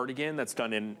knit cardigan that's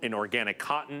done in organic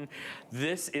cotton.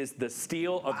 This is the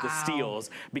steal of the steals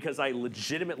because I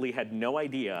legitimately had no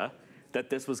idea that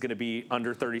this was gonna be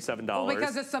under $37. Well,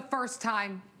 because it's the first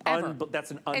time ever.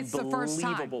 That's an It's the first time.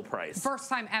 unbelievable price. First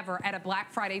time ever at a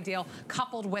Black Friday deal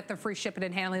coupled with the free shipping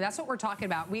and handling. That's what we're talking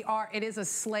about. It is a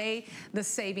slay the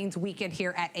savings weekend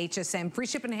here at HSN. Free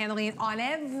shipping and handling on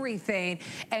everything.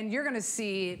 And you're gonna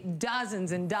see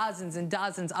dozens and dozens and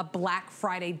dozens of Black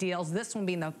Friday deals. This one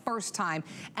being the first time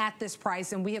at this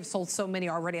price. And we have sold so many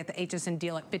already at the HSN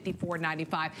deal at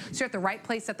 $54.95. So you're at the right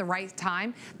place at the right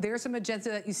time. There's a magenta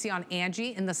that you see on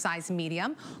Angie in the size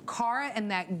medium. Cara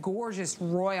and that gorgeous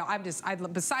royal.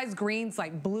 Besides greens,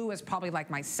 like blue is probably like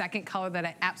my second color that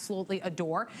I absolutely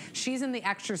adore. She's in the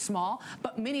extra small,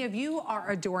 but many of you are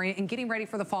adoring it and getting ready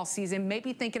for the fall season,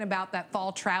 maybe thinking about that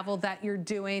fall travel that you're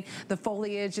doing. The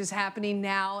foliage is happening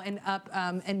now and up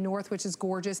and north, which is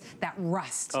gorgeous. That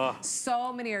rust.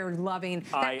 So many are loving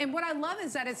that. And what I love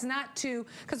is that it's not too,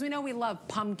 because we know we love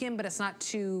pumpkin, but it's not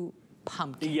too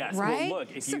pumpkin, yes, right? Well,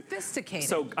 look, if sophisticated.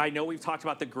 So I know we've talked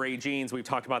about the gray jeans, we've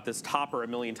talked about this topper a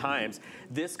million times.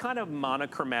 This kind of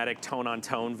monochromatic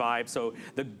tone-on-tone vibe, so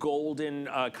the golden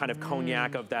kind of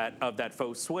cognac of that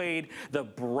faux suede, the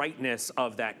brightness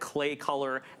of that clay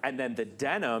color, and then the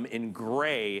denim in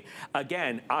gray.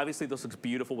 Again, obviously this looks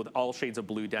beautiful with all shades of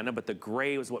blue denim, but the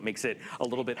gray is what makes it a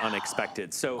little bit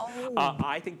unexpected. So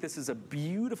I think this is a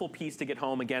beautiful piece to get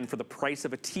home, again, for the price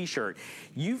of a t-shirt.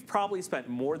 You've probably spent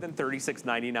more than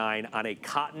 $36.99 on a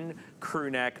cotton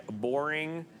crew neck,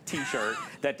 boring t-shirt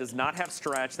that does not have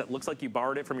stretch, that looks like you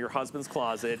borrowed it from your husband's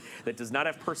closet, that does not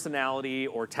have personality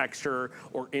or texture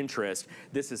or interest.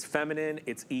 This is feminine,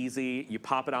 it's easy, you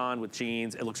pop it on with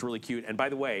jeans, it looks really cute. And by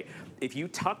the way, if you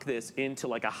tuck this into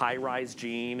like a high-rise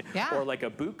jean or like a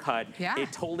boot cut,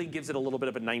 it totally gives it a little bit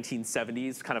of a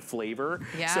 1970s kind of flavor.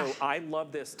 So I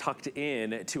love this tucked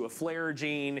in to a flare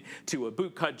jean, to a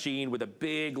boot cut jean with a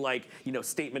big, like, you know,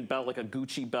 statement belt, like a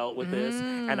Gucci belt with this,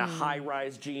 and a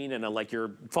high-rise jean and a, like,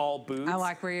 your fall boots. I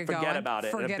like where you're going. Forget about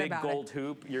it. Forget and a big about gold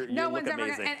hoop. You no look one's ever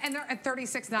amazing. And they're at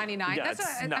 $36.99. Yeah, that's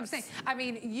what I'm saying. I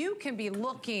mean, you can be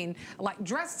looking like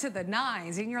dressed to the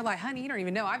nines, and you're like, honey, you don't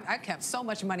even know. I kept so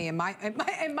much money in my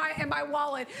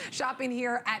wallet shopping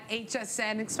here at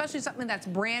HSN, especially something that's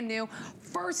brand new.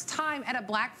 First time at a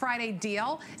Black Friday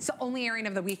deal. It's the only airing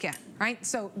of the weekend, right?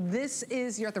 So this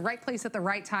is, you're at the right place at the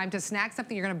right time to snag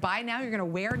something you're going to buy now, you're going to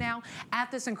wear now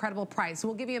at this incredible price.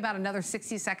 We'll give you about another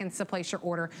 60 seconds to place your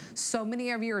order. So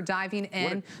many of you are diving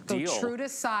in. Go true to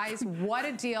size. What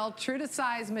a deal. True to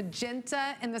size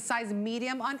magenta and the size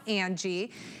medium on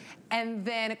Angie. And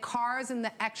then cars in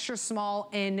the extra small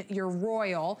in your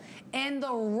royal. And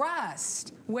the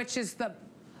rust, which is the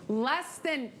less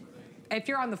than, if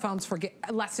you're on the phones, forget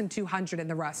less than 200 in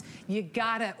the rust. You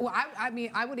gotta, well, I mean,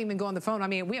 I wouldn't even go on the phone. I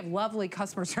mean, we have lovely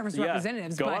customer service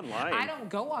representatives, go but online. I don't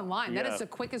go online. That is the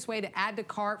quickest way to add to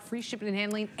cart, free shipping and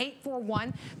handling.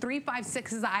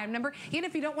 841-356 is the item number. Even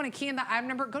if you don't want to key in the item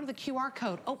number, go to the QR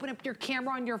code, open up your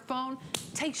camera on your phone,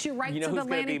 takes you right to the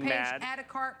landing page, add a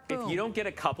cart, boom. If you don't get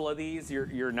a couple of these,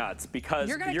 you're nuts, because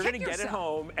you're gonna get it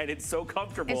home and it's so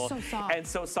comfortable. It's so soft. And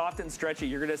so soft and stretchy.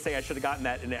 You're gonna say, I should have gotten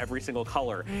that in every single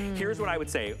color. Here's what I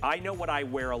would say. I know what I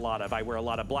wear a lot of. I wear a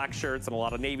lot of black shirts and a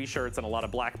lot of navy shirts and a lot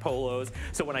of black polos.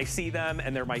 So when I see them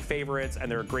and they're my favorites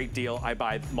and they're a great deal, I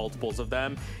buy multiples of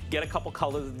them. Get a couple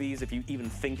colors of these if you even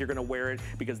think you're gonna wear it,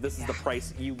 because this is the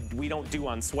price we don't do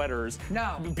on sweaters.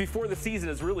 No. Before the season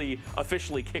is really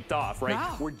officially kicked off, right?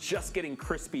 No. We're just getting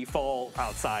crispy fall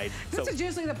outside. This is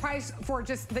usually the price for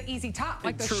just the easy top,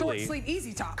 like the short sleeve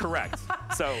easy top. Correct.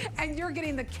 So. And you're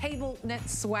getting the cable knit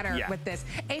sweater with this.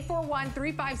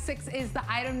 841-356 is the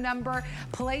item number.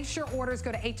 Place your orders.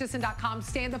 Go to hsn.com.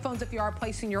 Stay on the phones if you are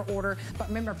placing your order. But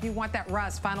remember, if you want that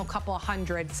rust, final couple of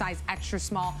hundred, size extra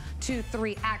small, 2,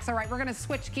 3X. All right, we're going to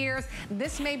switch gears.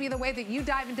 This may be the way that you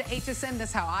dive into HSN. This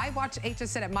is how I watch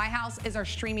HSN at my house, is our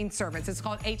streaming service. It's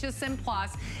called HSN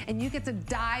Plus, and you get to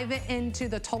dive into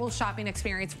the total shopping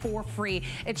experience for free.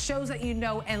 It shows that you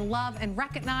know and love and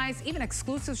recognize, even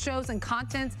exclusive shows and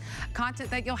content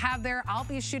that you'll have there. I'll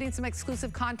be shooting some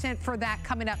exclusive content for that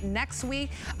coming up next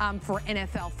week for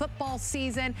NFL football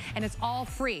season, and it's all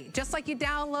free. Just like you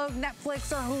download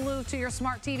Netflix or Hulu to your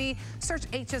smart TV, search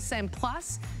HSN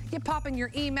Plus. You pop in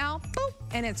your email, boop,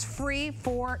 and it's free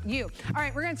for you. All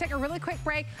right, we're gonna take a really quick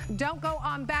break. Don't go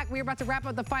on back. We're about to wrap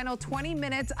up the final 20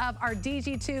 minutes of our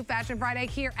DG2 Fashion Friday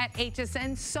here at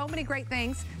HSN. So many great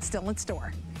things still in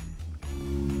store.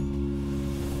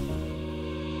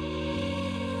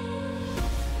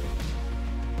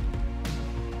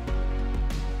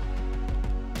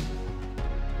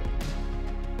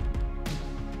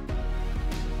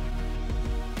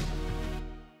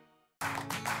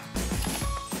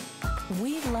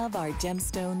 We love our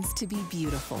gemstones to be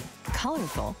beautiful,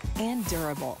 colorful, and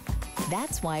durable.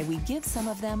 That's why we give some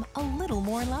of them a little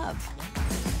more love.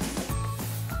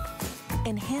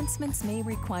 Enhancements may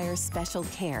require special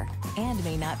care and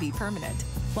may not be permanent,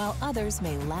 while others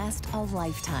may last a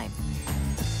lifetime.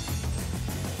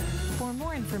 For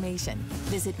more information,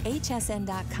 visit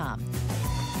hsn.com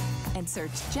and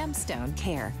search Gemstone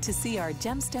Care to see our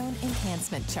gemstone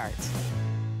enhancement chart.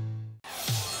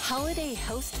 Holiday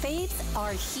host fades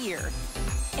are here,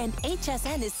 and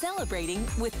HSN is celebrating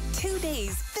with 2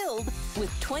 days filled with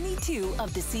 22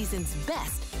 of the season's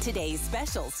best today's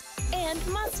specials and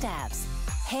must-haves,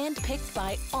 handpicked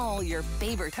by all your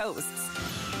favorite hosts.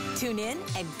 Tune in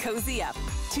and cozy up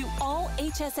to all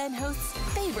HSN hosts'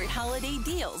 favorite holiday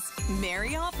deals,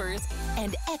 merry offers,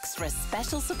 and extra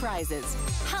special surprises.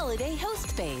 Holiday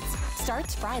Host Fades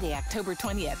starts Friday, October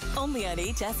 20th, only on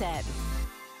HSN.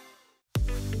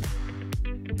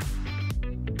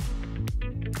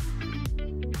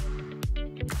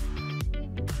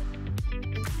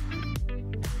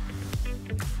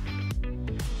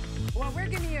 Well, we're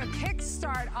giving you a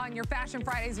kickstart on your Fashion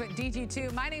Fridays with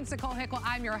DG2. My name's Nicole Hickle.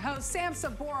 I'm your host. Sam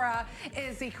Sabora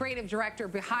is the creative director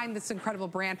behind this incredible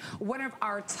brand, one of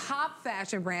our top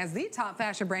fashion brands, the top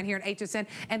fashion brand here at HSN,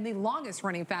 and the longest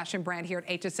running fashion brand here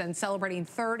at HSN, celebrating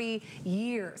 30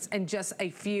 years in just a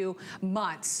few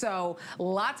months. So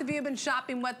lots of you have been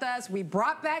shopping with us. We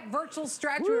brought back virtual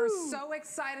stretch. We were so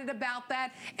excited about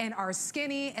that. And our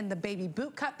skinny and the baby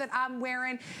boot cut that I'm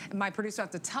wearing. And my producer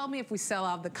have to tell me if we sell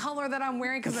out the color that I'm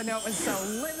wearing, because I know it was so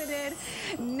limited.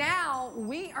 Now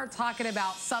we are talking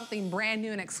about something brand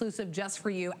new and exclusive just for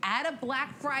you at a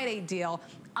Black Friday deal,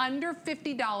 under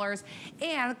 $50,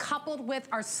 and coupled with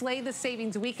our Slay the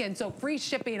Savings weekend, so free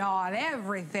shipping on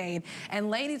everything. And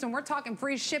ladies, when we're talking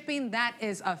free shipping, that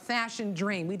is a fashion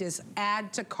dream. We just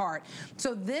add to cart.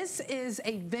 So this is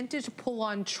a vintage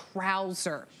pull-on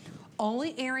trouser.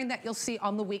 Only airing that you'll see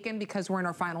on the weekend, because we're in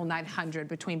our final 900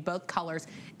 between both colors.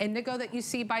 Indigo that you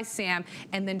see by Sam,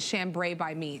 and then chambray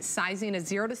by me. Sizing is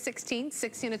 0 to 16,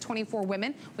 16 to 24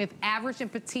 women. We have average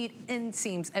and petite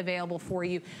inseams available for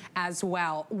you as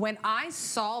well. When I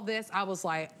saw this, I was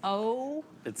like, oh,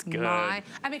 it's good. I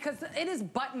mean, because it is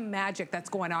button magic that's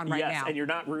going on right now. Yes, and you're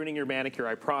not ruining your manicure.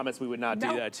 I promise we would not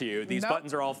do that to you. These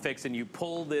buttons are all fixed, and you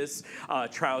pull this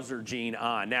trouser jean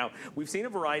on. Now, we've seen a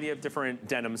variety of different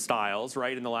denim styles,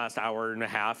 right, in the last hour and a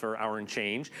half or hour and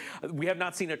change. We have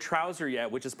not seen a trouser yet,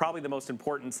 which is probably the most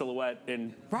important silhouette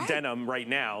in denim right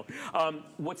now.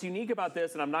 What's unique about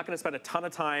this, and I'm not going to spend a ton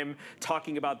of time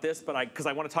talking about this, but because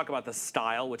I want to talk about the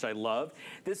style, which I love.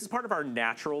 This is part of our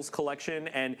Naturals collection,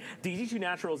 and DG2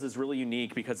 Naturals is really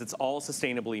unique because it's all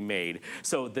sustainably made.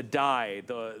 So the dye,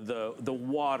 the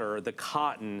water, the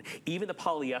cotton, even the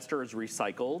polyester is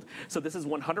recycled. So this is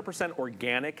 100%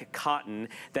 organic cotton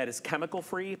that is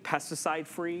chemical-free,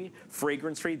 pesticide-free,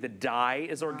 fragrance-free. The dye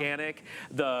is organic.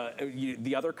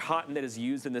 The other cotton that is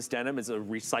used in this denim is a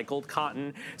recycled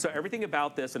cotton. So everything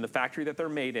about this and the factory that they're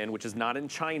made in, which is not in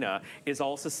China, is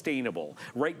all sustainable.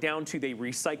 Right down to they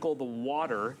recycle the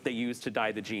water they use to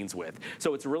dye the jeans with.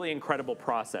 So it's a really incredible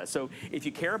process. So if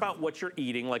you care about what you're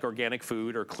eating, like organic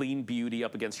food or clean beauty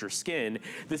up against your skin,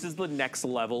 this is the next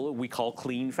level we call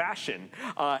clean fashion.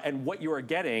 And what you are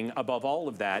getting above all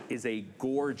of that is a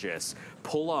gorgeous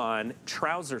pull-on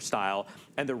trouser style.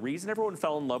 And the reason everyone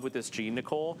fell in love with this jean,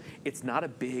 Nicole, it's not a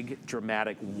big,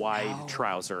 dramatic, wide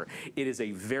trouser. It is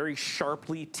a very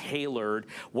sharply tailored,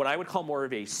 what I would call more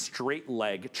of a straight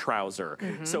leg trouser.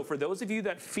 So for those of you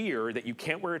that fear that you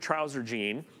can't wear a trouser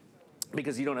jean,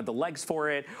 because you don't have the legs for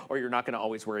it, or you're not gonna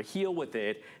always wear a heel with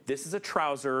it. This is a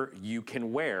trouser you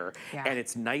can wear, and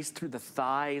it's nice through the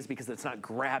thighs because it's not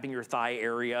grabbing your thigh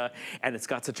area, and it's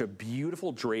got such a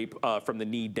beautiful drape from the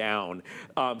knee down.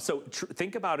 So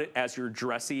think about it as your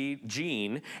dressy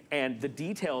jean, and the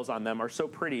details on them are so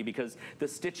pretty because the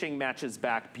stitching matches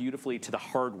back beautifully to the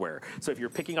hardware. So if you're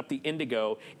picking up the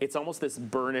indigo, it's almost this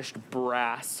burnished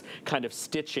brass kind of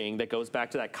stitching that goes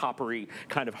back to that coppery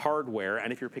kind of hardware,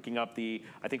 and if you're picking up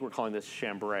I think we're calling this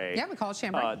chambray. Yeah, we call it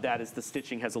chambray. That is, the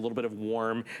stitching has a little bit of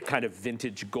warm kind of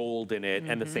vintage gold in it,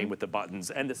 and the same with the buttons.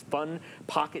 And this fun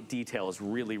pocket detail is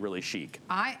really, really chic.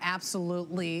 I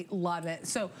absolutely love it.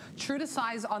 So true to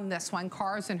size on this one.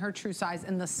 Cara's in her true size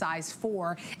in the size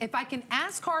 4. If I can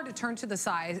ask Cara to turn to the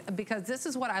size, because this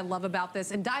is what I love about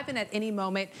this, and dive in at any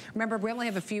moment. Remember, we only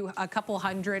have a few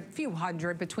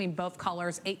hundred between both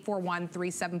colors,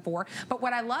 841-374. But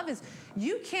what I love is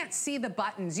you can't see the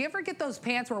buttons. You ever get those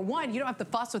pants where, one, you don't have to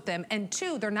fuss with them, and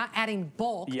two, they're not adding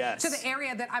bulk to the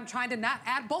area that I'm trying to not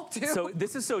add bulk to. So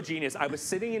this is so genius. I was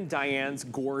sitting in Diane's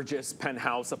gorgeous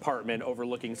penthouse apartment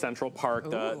overlooking Central Park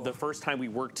the first time we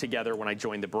worked together when I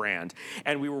joined the brand.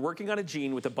 And we were working on a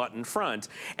jean with a button front.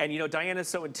 And you know, Diane is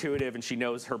so intuitive, and she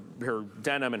knows her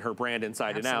denim and her brand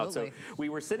inside and out. So we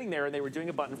were sitting there, and they were doing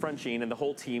a button front jean, and the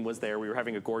whole team was there. We were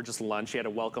having a gorgeous lunch. She had a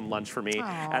welcome lunch for me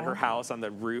at her house on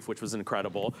the roof, which was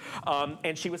incredible.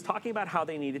 And she was talking about how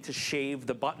they needed to shave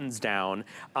the buttons down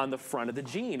on the front of the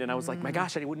jean. And I was like, my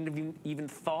gosh, I wouldn't have even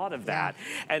thought of that.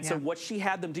 And so what she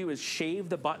had them do is shave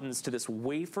the buttons to this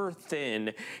wafer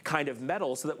thin kind of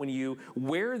metal, so that when you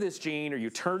wear this jean, or you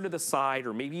turn to the side,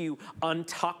 or maybe you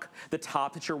untuck the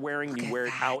top that you're wearing, you wear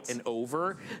it out and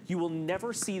over, you will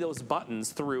never see those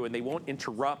buttons through, and they won't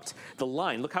interrupt the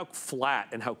line. Look how flat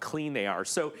and how clean they are.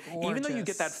 So even though you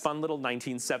get that fun little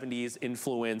 1970s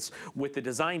influence with the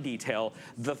design detail,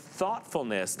 the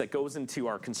thoughtfulness that goes into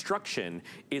our construction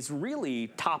is really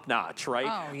top notch,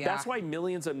 right? That's why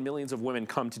millions and millions of women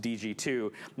come to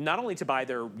DG2, not only to buy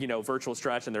their, you know, virtual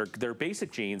stretch and their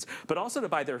basic jeans, but also to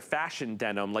buy their fashion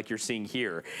denim like you're seeing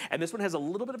here. And this one has a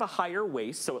little bit of a higher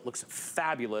waist, so it looks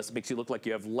fabulous. It makes you look like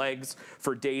you have legs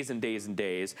for days and days and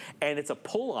days. And it's a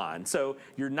pull-on, so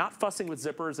you're not fussing with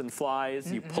zippers and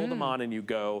flies. You pull them on and you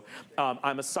go.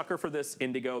 I'm a sucker for this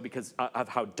indigo because of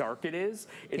how dark it is.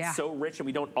 It's so rich, and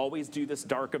we don't always do this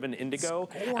dark of an indigo.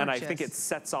 And I think it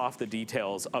sets off the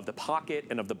details of the pocket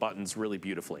and of the buttons really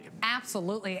beautifully.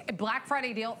 Absolutely. Black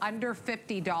Friday deal under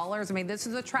 $50. I mean, this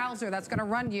is a trouser that's going to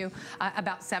run you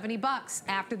about 70 bucks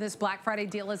after this Black Friday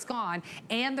deal is gone,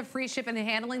 and the free shipping and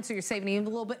handling, so you're saving even a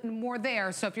little bit more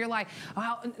there. So if you're like,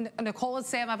 oh, Nicole and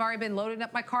Sam, I've already been loading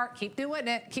up my cart, keep doing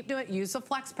it, keep doing it. Use the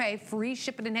flex pay, free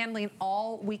shipping and handling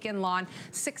all weekend long.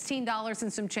 $16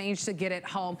 and some change to get it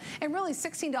home, and really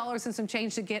 $16 and some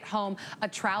change to get home a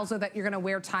trouser that you're going to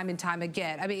wear time and time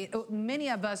again. I mean, many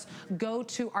of us go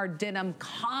to our denim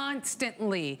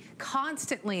constantly,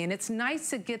 and it's nice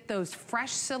to get those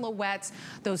fresh silhouettes,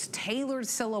 those tailored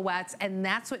silhouettes, and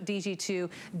that's what DG2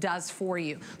 does for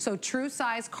you. So true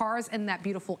size, Cara's in that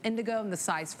beautiful indigo in the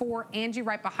size 4. Angie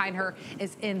right behind her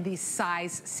is in the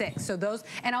size 6. So those,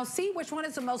 and I'll see which one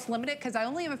is the most limited because I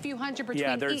only have a few hundred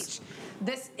between each.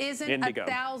 This isn't indigo.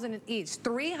 1,000 in each.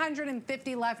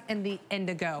 350 left in the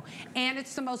indigo, and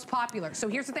it's the most popular. So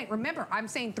here's the thing. Remember, I'm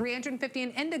saying 350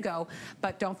 in indigo,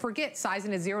 but don't forget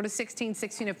sizing is 0 to 16,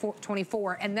 16 to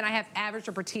 24, and then I have average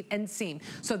or petite inseam.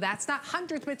 So that's not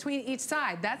hundreds between each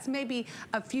side. That's maybe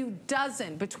a few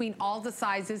dozen between all the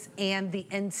sizes and the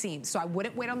inseam. So I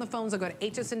wouldn't wait on the phones. I'll go to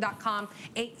hsn.com.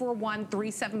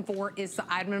 841-374 is the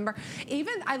item number.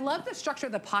 Even, I love the structure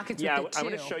of the pockets with it too. I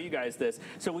want to show you guys this.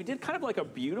 So we did kind of like a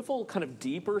beautiful kind of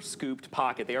deeper scooped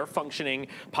pocket. They are functioning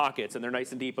pockets, and they're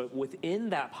nice and deep, but within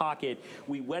that pocket,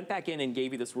 we went back in and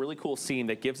gave you this really cool seam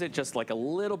that gives it just like a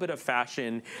little bit of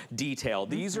fashion detail.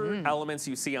 These are elements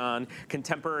you see on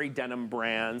contemporary denim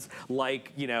brands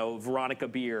like, you know, Veronica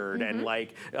Beard and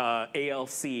like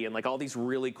ALC and like all these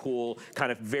really cool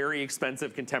kind of very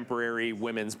expensive contemporary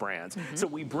women's brands. So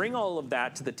we bring all of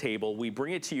that to the table. We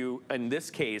bring it to you, in this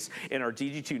case, in our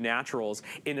DG2 Naturals,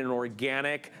 in an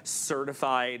organic,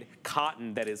 certified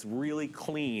cotton that is really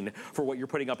clean for what you're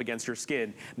putting up against your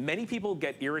skin. Many people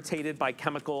get irritated by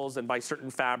chemicals and by certain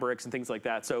fabrics and things like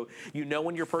that. So you know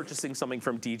when you're purchasing something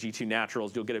from DG2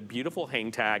 Naturals, you'll get a beautiful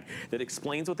hang tag that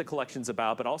explains what the collection's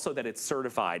about, but also that it's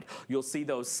certified. You'll see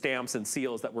those stamps and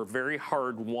seals that were very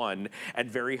hard won and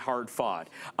very hard fought.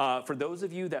 For those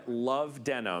of you that love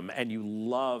denim and you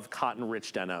love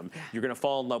cotton-rich denim, you're gonna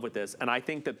fall in love with this. And I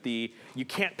think that you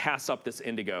can't pass up this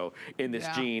indigo in this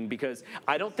jean, because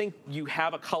I don't think you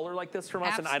have a color like this from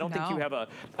us, and I don't think you have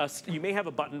may have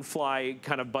a button fly,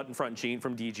 kind of button front jean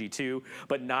from DG2,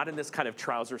 but not in this kind of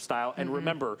trouser style. And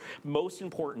remember, most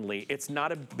importantly, it's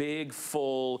not a big,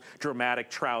 full, dramatic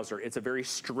trouser. It's a very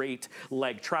straight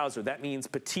leg trouser. That means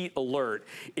petite alert.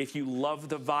 If you love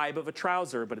the vibe of a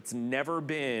trouser, but it's never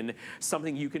been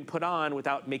something you can put on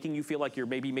without making you feel like you're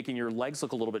maybe making your legs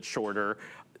look a little bit shorter,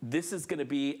 this is gonna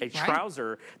be a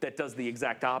trouser that does the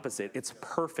exact opposite. It's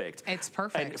perfect. It's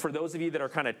perfect. And for those of you that are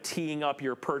kind of teeing up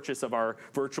your purchase of our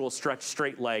virtual stretch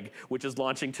straight leg, which is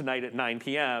launching tonight at 9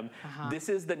 p.m., this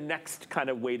is the next kind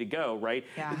of way to go, right?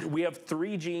 Yeah. We have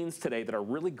 3 jeans today that are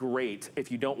really great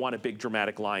if you don't want a big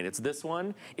dramatic line. It's this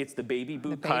one, it's the baby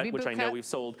boot cut, which I know we've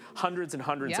sold hundreds and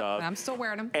hundreds of. And I'm still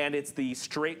wearing them. And it's the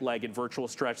straight leg and virtual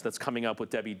stretch that's coming up with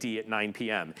Debbie D at 9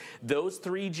 p.m. Those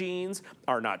 3 jeans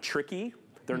are not tricky.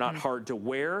 They're not hard to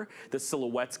wear. The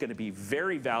silhouette's gonna be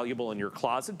very valuable in your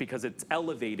closet because it's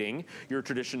elevating your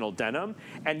traditional denim.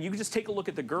 And you can just take a look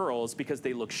at the girls because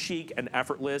they look chic and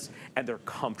effortless and they're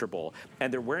comfortable.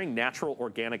 And they're wearing natural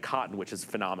organic cotton, which is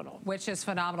phenomenal. Which is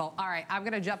phenomenal. All right, I'm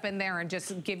gonna jump in there and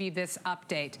just give you this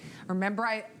update.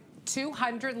 Remember,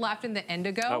 200 left in the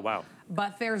indigo. Oh, wow.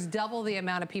 But there's double the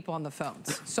amount of people on the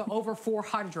phones, so over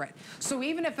 400. So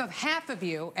even if half of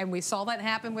you, and we saw that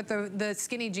happen with the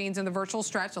skinny jeans and the virtual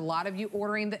stretch, a lot of you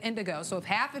ordering the indigo. So if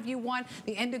half of you want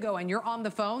the indigo and you're on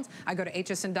the phones, I go to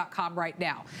hsn.com right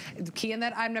now. Key in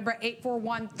that item number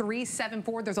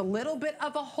 841374. There's a little bit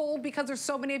of a hold because there's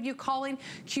so many of you calling.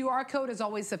 QR code is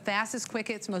always the fastest,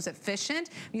 quickest, most efficient.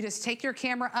 You just take your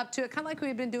camera up to it, kind of like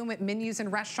we've been doing with menus in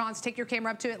restaurants. Take your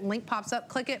camera up to it, link pops up,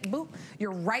 click it, boop.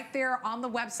 You're right there on the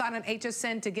website on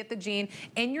HSN to get the jean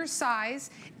in your size,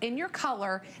 in your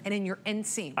color, and in your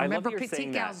inseam. Remember,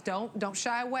 petite gals, don't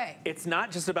shy away. It's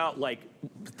not just about like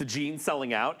the jeans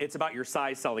selling out, it's about your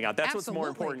size selling out. That's what's more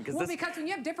important. Well, because when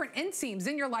you have different inseams,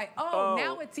 then you're like, oh,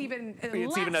 now it's even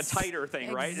it's even a tighter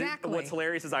thing, right? Exactly. What's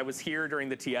hilarious is I was here during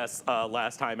the TS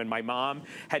last time, and my mom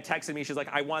had texted me. She's like,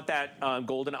 I want that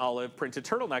golden olive printed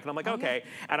turtleneck. And I'm like, okay.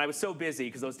 And I was so busy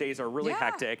because those days are really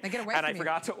hectic. And I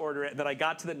forgot to order it. And then I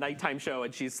got to the nighttime show,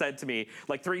 and she said to me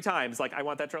like 3 times, like, I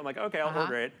want that turtleneck. I'm like, okay, I'll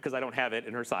order it because I don't have it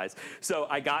in her size. So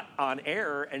I got on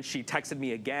air, and she texted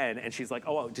me again, and she's like,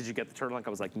 oh, did you get the turtleneck? I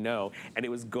was like, no. And it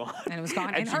was gone. And it was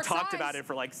gone. And she talked about it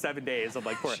for like 7 days. I'm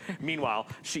like, poor. Meanwhile,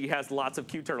 she has lots of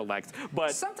cute turtlenecks.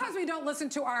 But sometimes we don't listen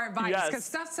to our advice because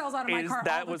stuff sells out of my car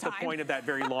that all the was time. the point of that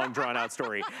very long, drawn-out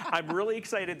story. I'm really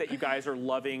excited that you guys are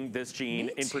loving this jean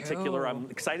in particular. I'm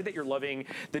excited that you're loving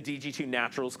the DG2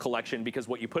 Naturals collection because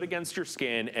what you put against your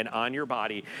skin and on your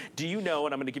body. Do you know,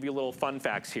 and I'm going to give you a little fun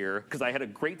facts here because I had a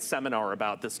great seminar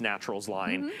about this Naturals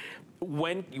line.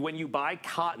 When you buy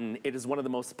cotton, it is one of the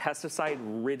most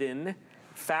pesticide-ridden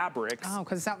fabrics. Oh,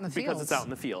 because it's out in the fields. Because it's out in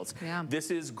the fields. Yeah.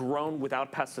 This is grown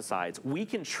without pesticides. We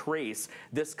can trace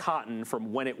this cotton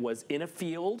from when it was in a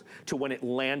field to when it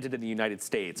landed in the United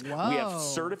States. Whoa. We have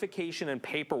certification and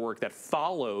paperwork that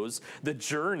follows the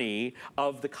journey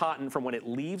of the cotton from when it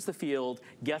leaves the field,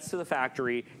 gets to the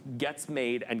factory, gets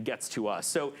made, and gets to us.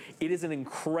 So it is an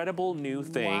incredible new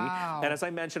thing. Wow. And as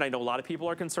I mentioned, I know a lot of people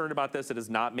are concerned about this. It is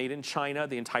not made in China.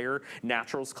 The entire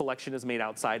Naturals collection is made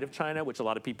outside of China, which a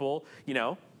lot of people, you know,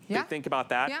 think about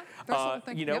that.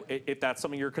 You know, if that's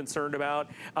something you're concerned about,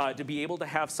 to be able to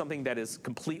have something that is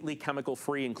completely chemical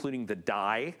free, including the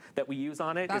dye that we use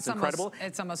on it, is incredible.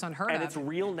 It's almost unheard of. And it's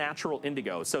real natural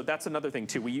indigo. So that's another thing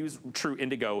too. We use true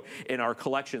indigo in our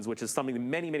collections, which is something that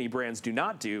many, many brands do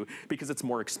not do because it's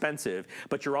more expensive,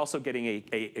 but you're also getting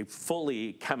a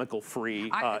fully chemical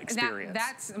free experience.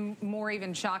 That's more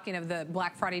even shocking of the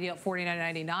Black Friday deal at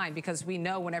 $49.99 because we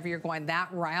know whenever you're going that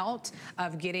route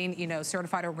of getting, you know,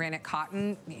 certified organic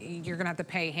cotton, you're gonna have to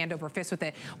pay hand over fist with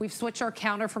it. We've switched our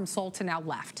counter from sold to now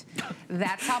left.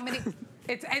 That's how many.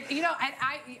 It's, you know, and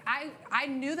I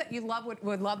knew that you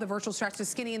would love the virtual stretch, the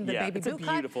skinny and the baby boot cut. It's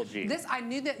a beautiful jean. This, I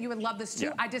knew that you would love this too.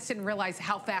 Yeah. I just didn't realize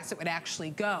how fast it would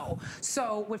actually go.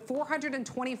 So with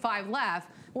 425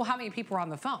 left, well, how many people are on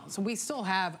the phone? So we still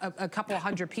have a couple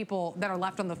hundred people that are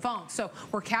left on the phone. So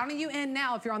we're counting you in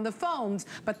now if you're on the phones,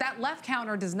 but that left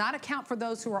counter does not account for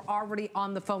those who are already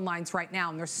on the phone lines right now.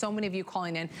 And there's so many of you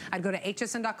calling in. I'd go to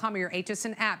hsn.com or your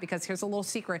HSN app because here's a little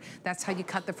secret. That's how you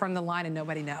cut the front of the line and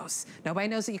nobody knows. Nobody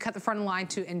knows that you cut the front of the line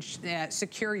to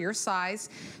secure your size,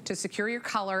 to secure your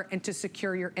color, and to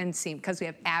secure your inseam because we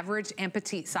have average and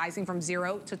petite sizing from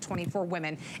 0 to 24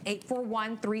 women.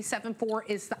 841374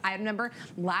 is the item number.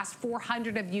 Last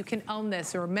 400 of you can own this.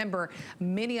 So remember,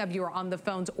 many of you are on the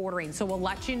phones ordering. So we'll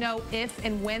let you know if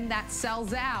and when that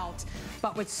sells out.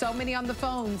 but with so many on the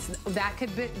phones,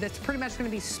 that's pretty much going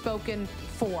to be spoken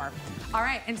for. All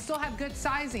right, and still have good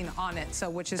sizing on it, so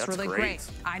which is really great.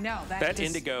 I know. That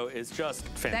indigo is just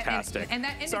fantastic. And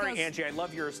that indigo. Sorry, Angie, I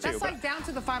love yours too. That's like down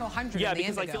to the final 100. Yeah,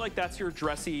 because I feel like that's your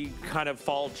dressy kind of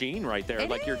fall jean right there.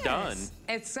 Like you're done.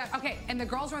 It's okay, and the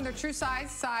girls are in their true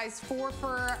size 4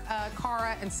 for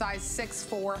Cara and size 6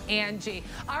 for Angie.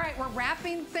 All right, we're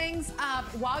wrapping things up.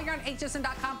 While you're on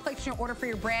hsn.com, place your order for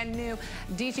your brand new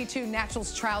DG2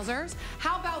 Naturals trousers.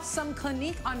 How about some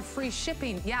Clinique on free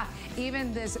shipping? Yeah,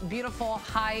 even this beautiful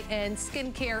high-end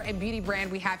skincare and beauty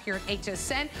brand we have here at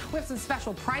HSN. We have some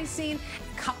special pricing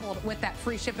coupled with that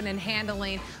free shipping and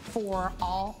handling for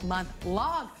all month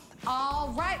long.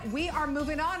 All right, we are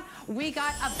moving on. We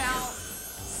got about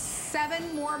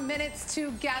 7 more minutes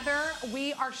together.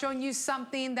 We are showing you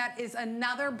something that is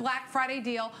another Black Friday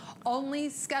deal, only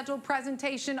scheduled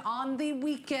presentation on the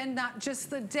weekend, not just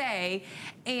the day,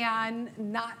 and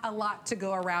not a lot to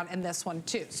go around in this one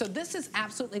too. So this is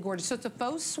absolutely gorgeous. So it's a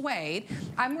faux suede.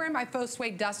 I'm wearing my faux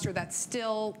suede duster that's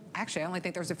still, actually I only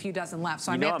think there's a few dozen left,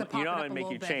 so I may have to pop it up a little bit. You know I'm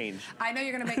gonna make you change. I know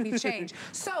you're gonna make me change.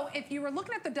 So if you were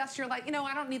looking at the duster, you're like, you know,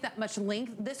 I don't need that much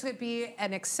length, this would be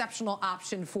an exceptional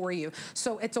option for you.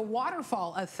 So it's a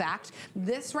waterfall effect.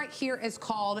 This right here is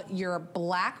called your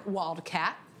Black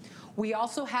Wildcat. We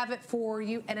also have it for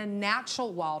you in a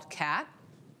natural Wildcat.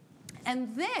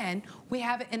 And then we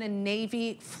have it in a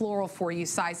navy floral for you,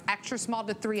 size extra small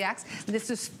to 3X. This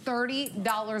is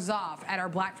 $30 off at our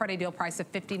Black Friday deal price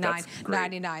of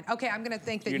 $59.99. Okay, I'm going to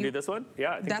think that you do this one?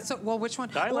 Yeah. Well, which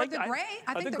one? I like the gray.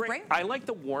 I think the gray. I like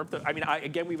the warmth. I mean,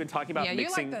 again, we've been talking about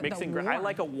mixing gray. I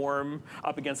like a warm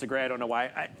up against the gray. I don't know why.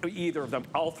 either of them,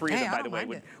 all three of them, by the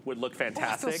way, would look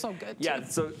fantastic. Oh, it feels so good. Yeah.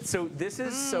 So this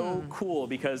is so cool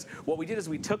because what we did is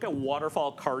we took a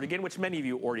waterfall cardigan, which many of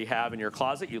you already have in your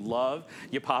closet. You love.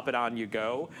 You pop it on, you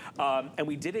go. And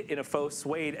we did it in a faux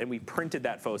suede, and we printed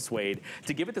that faux suede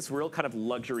to give it this real kind of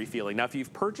luxury feeling. Now, if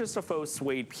you've purchased a faux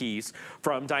suede piece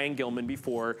from Diane Gilman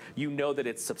before, you know that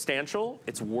it's substantial,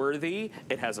 it's worthy,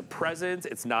 it has a presence,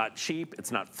 it's not cheap,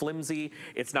 it's not flimsy,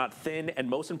 it's not thin, and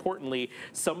most importantly,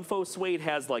 some faux suede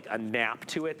has like a nap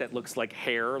to it that looks like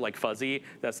hair, like fuzzy.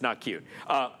 That's not cute.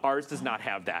 Ours does not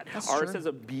have that. Ours has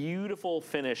a beautiful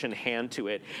finish and hand to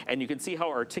it, and you can see how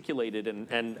articulated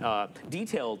and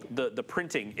detailed the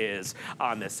printing is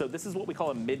on this. So this is what we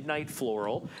call a midnight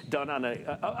floral, done on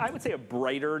I would say a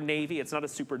brighter navy. It's not a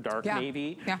super dark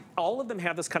navy. Yeah. All of them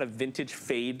have this kind of vintage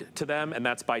fade to them, and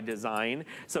that's by design.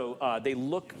 So they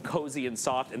look cozy and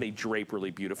soft, and they drape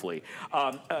really beautifully.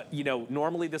 You know,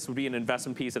 normally this would be an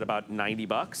investment piece at about 90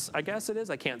 bucks, I guess it is.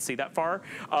 I can't see that far.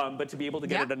 But to be able to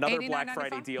get it another Black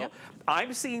Friday deal.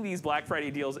 I'm seeing these Black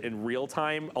Friday deals in real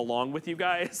time along with you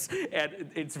guys, and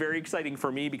it's very exciting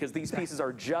for me because these pieces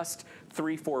are just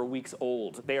 3-4 weeks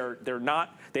old. They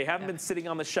haven't been sitting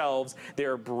on the shelves.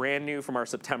 They're brand new from our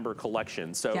September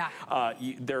collection. So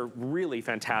they're really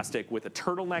fantastic with a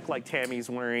turtleneck like Tammy's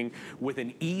wearing, with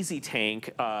an easy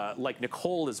tank like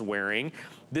Nicole is wearing.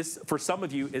 This, for some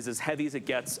of you, is as heavy as it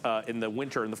gets in the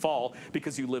winter and the fall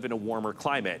because you live in a warmer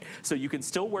climate. So you can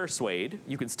still wear suede.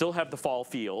 You can still have the fall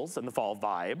feels and the fall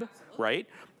vibe, right?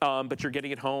 But you're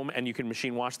getting it home, and you can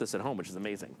machine wash this at home, which is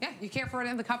amazing. Yeah, you care for it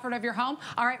in the comfort of your home.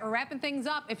 All right, we're wrapping things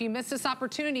up. If you miss this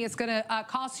opportunity, it's going to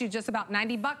cost you just about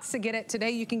 90 bucks to get it.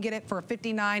 Today, you can get it for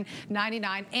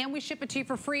 $59.99, and we ship it to you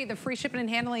for free. The free shipping and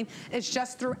handling is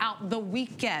just throughout the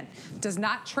weekend. Does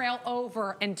not trail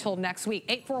over until next week.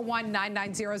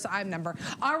 841-990 is the IM number.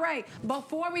 All right,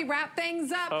 before we wrap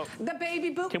things up, the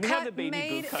baby boot cut have the baby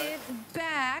made boot cut? it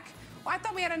back. Well, I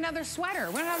thought we had another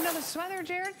sweater. We don't have another sweater,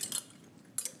 Jared?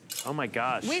 Oh my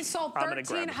gosh. We sold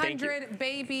 1,300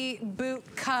 baby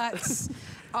boot cuts.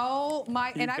 Oh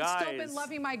my, and I've still been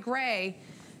loving my gray.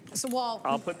 So well,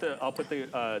 I'll put the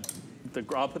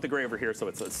gray over here so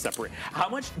it's separate. How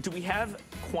much do we have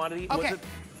quantity? Okay.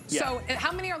 So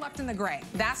how many are left in the gray?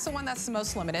 That's the one that's the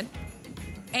most limited.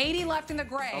 80 left in the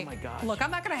gray. Oh my gosh. Look, I'm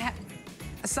not gonna have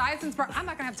size and I'm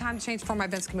not gonna have time to change for my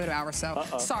Vince Camuto hour, so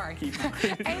sorry.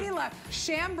 80 left.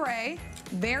 Chambray,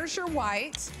 there's your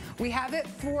white. We have it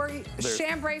for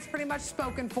Chambray's pretty much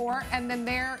spoken for, and then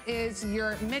there is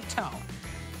your mid-tone.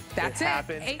 That's it.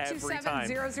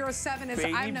 827-007 is the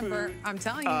IM number. I'm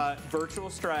telling you. Virtual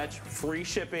stretch, free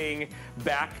shipping,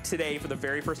 back today for the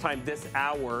very first time this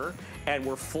hour, and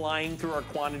we're flying through our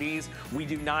quantities. We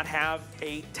do not have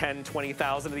 8, 10,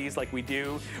 20,000 of these like we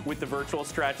do with the virtual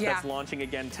stretch that's launching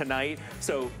again tonight.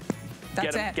 So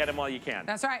That's it. Get them while you can.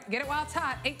 That's right. Get it while it's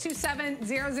hot.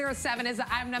 827-007 is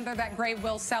the item number. That gray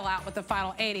will sell out with the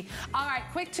final 80. All right,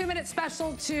 quick 2-minute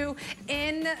special to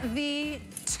end the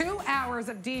 2 hours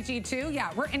of DG2.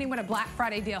 Yeah, we're ending with a Black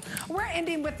Friday deal. We're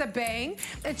ending with a bang.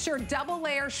 It's your double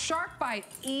layer Shark Bite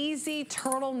Easy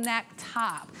Turtleneck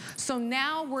Top. So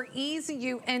now we're easing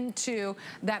you into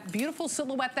that beautiful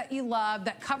silhouette that you love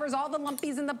that covers all the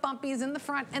lumpies and the bumpies in the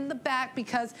front and the back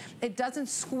because it doesn't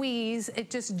squeeze. It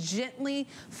just gently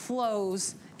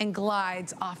flows and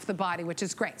glides off the body, which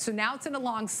is great. So now it's in a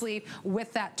long sleeve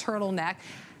with that turtleneck.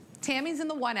 Tammy's in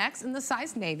the 1X in the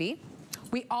size navy.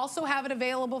 We also have it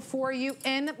available for you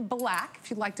in black, if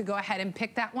you'd like to go ahead and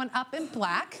pick that one up in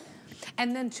black.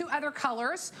 And then 2 other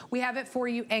colors. We have it for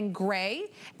you in gray,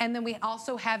 and then we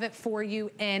also have it for you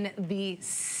in the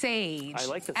sage. I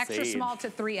like the extra sage. small to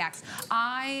 3X.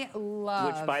 I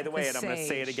love Which, by the way, the and I'm going to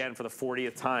say it sage. again for the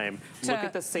 40th time, look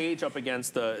at the sage up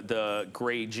against the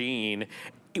gray jean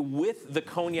with the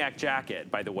cognac jacket,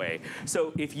 by the way.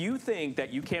 So if you think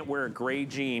that you can't wear a gray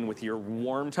jean with your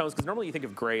warm tones, because normally you think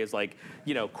of gray as like,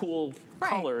 you know, cool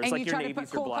colors, and like you your try to navies,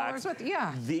 put your cool blacks. colors with,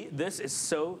 yeah. This is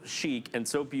so chic and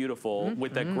so beautiful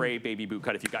with that gray baby boot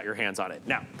cut if you got your hands on it.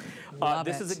 Now,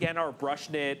 this is again our brush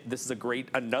knit. This is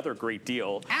another great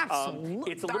deal.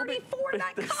 Absolutely. It's a little bit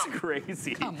this is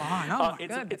crazy. Come on, oh my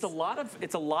it's goodness.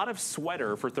 a lot of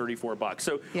sweater for $34.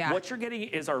 So what you're getting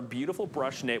is our beautiful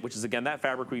brush knit, which is again that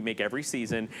fabric we make every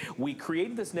season. We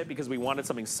created this knit because we wanted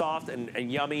something soft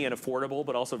and yummy and affordable,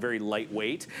 but also very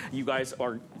lightweight. You guys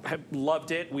have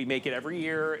loved it. We make it every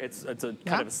year. It's a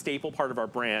kind of a staple part of our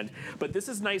brand. But this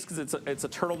is nice because it's a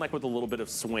turtleneck with a little bit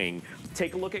of swing.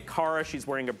 Take a look at Cara. She's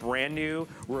wearing a brand new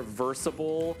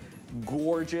reversible,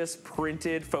 gorgeous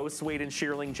printed faux suede and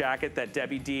shearling jacket that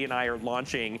Debbie D and I are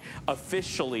launching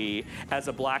officially as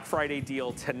a Black Friday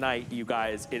deal tonight, you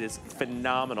guys. It is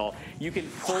phenomenal. You can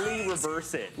fully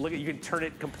reverse it. Look, you can turn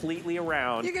it completely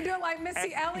around. You can do it like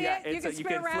Missy Elliott. Yeah, you can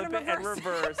spin around flip and it and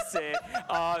reverse it,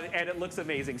 and it looks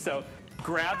amazing. So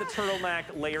grab the turtleneck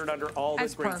layered under all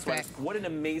those great sweaters. What an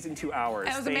amazing 2 hours.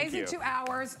 It was amazing 2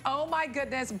 hours. Oh my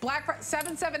goodness. Black Friday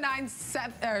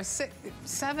 77976.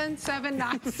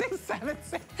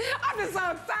 I'm just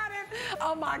so excited.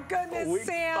 Oh my goodness,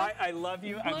 Sam. I love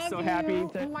you. I'm so happy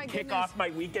to kick off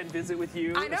my weekend visit with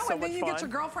you. I know, so and then you get your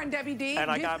girlfriend Debbie D. And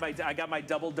I got my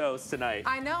double dose tonight.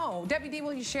 I know. Debbie D,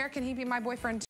 will you share? Can he be my boyfriend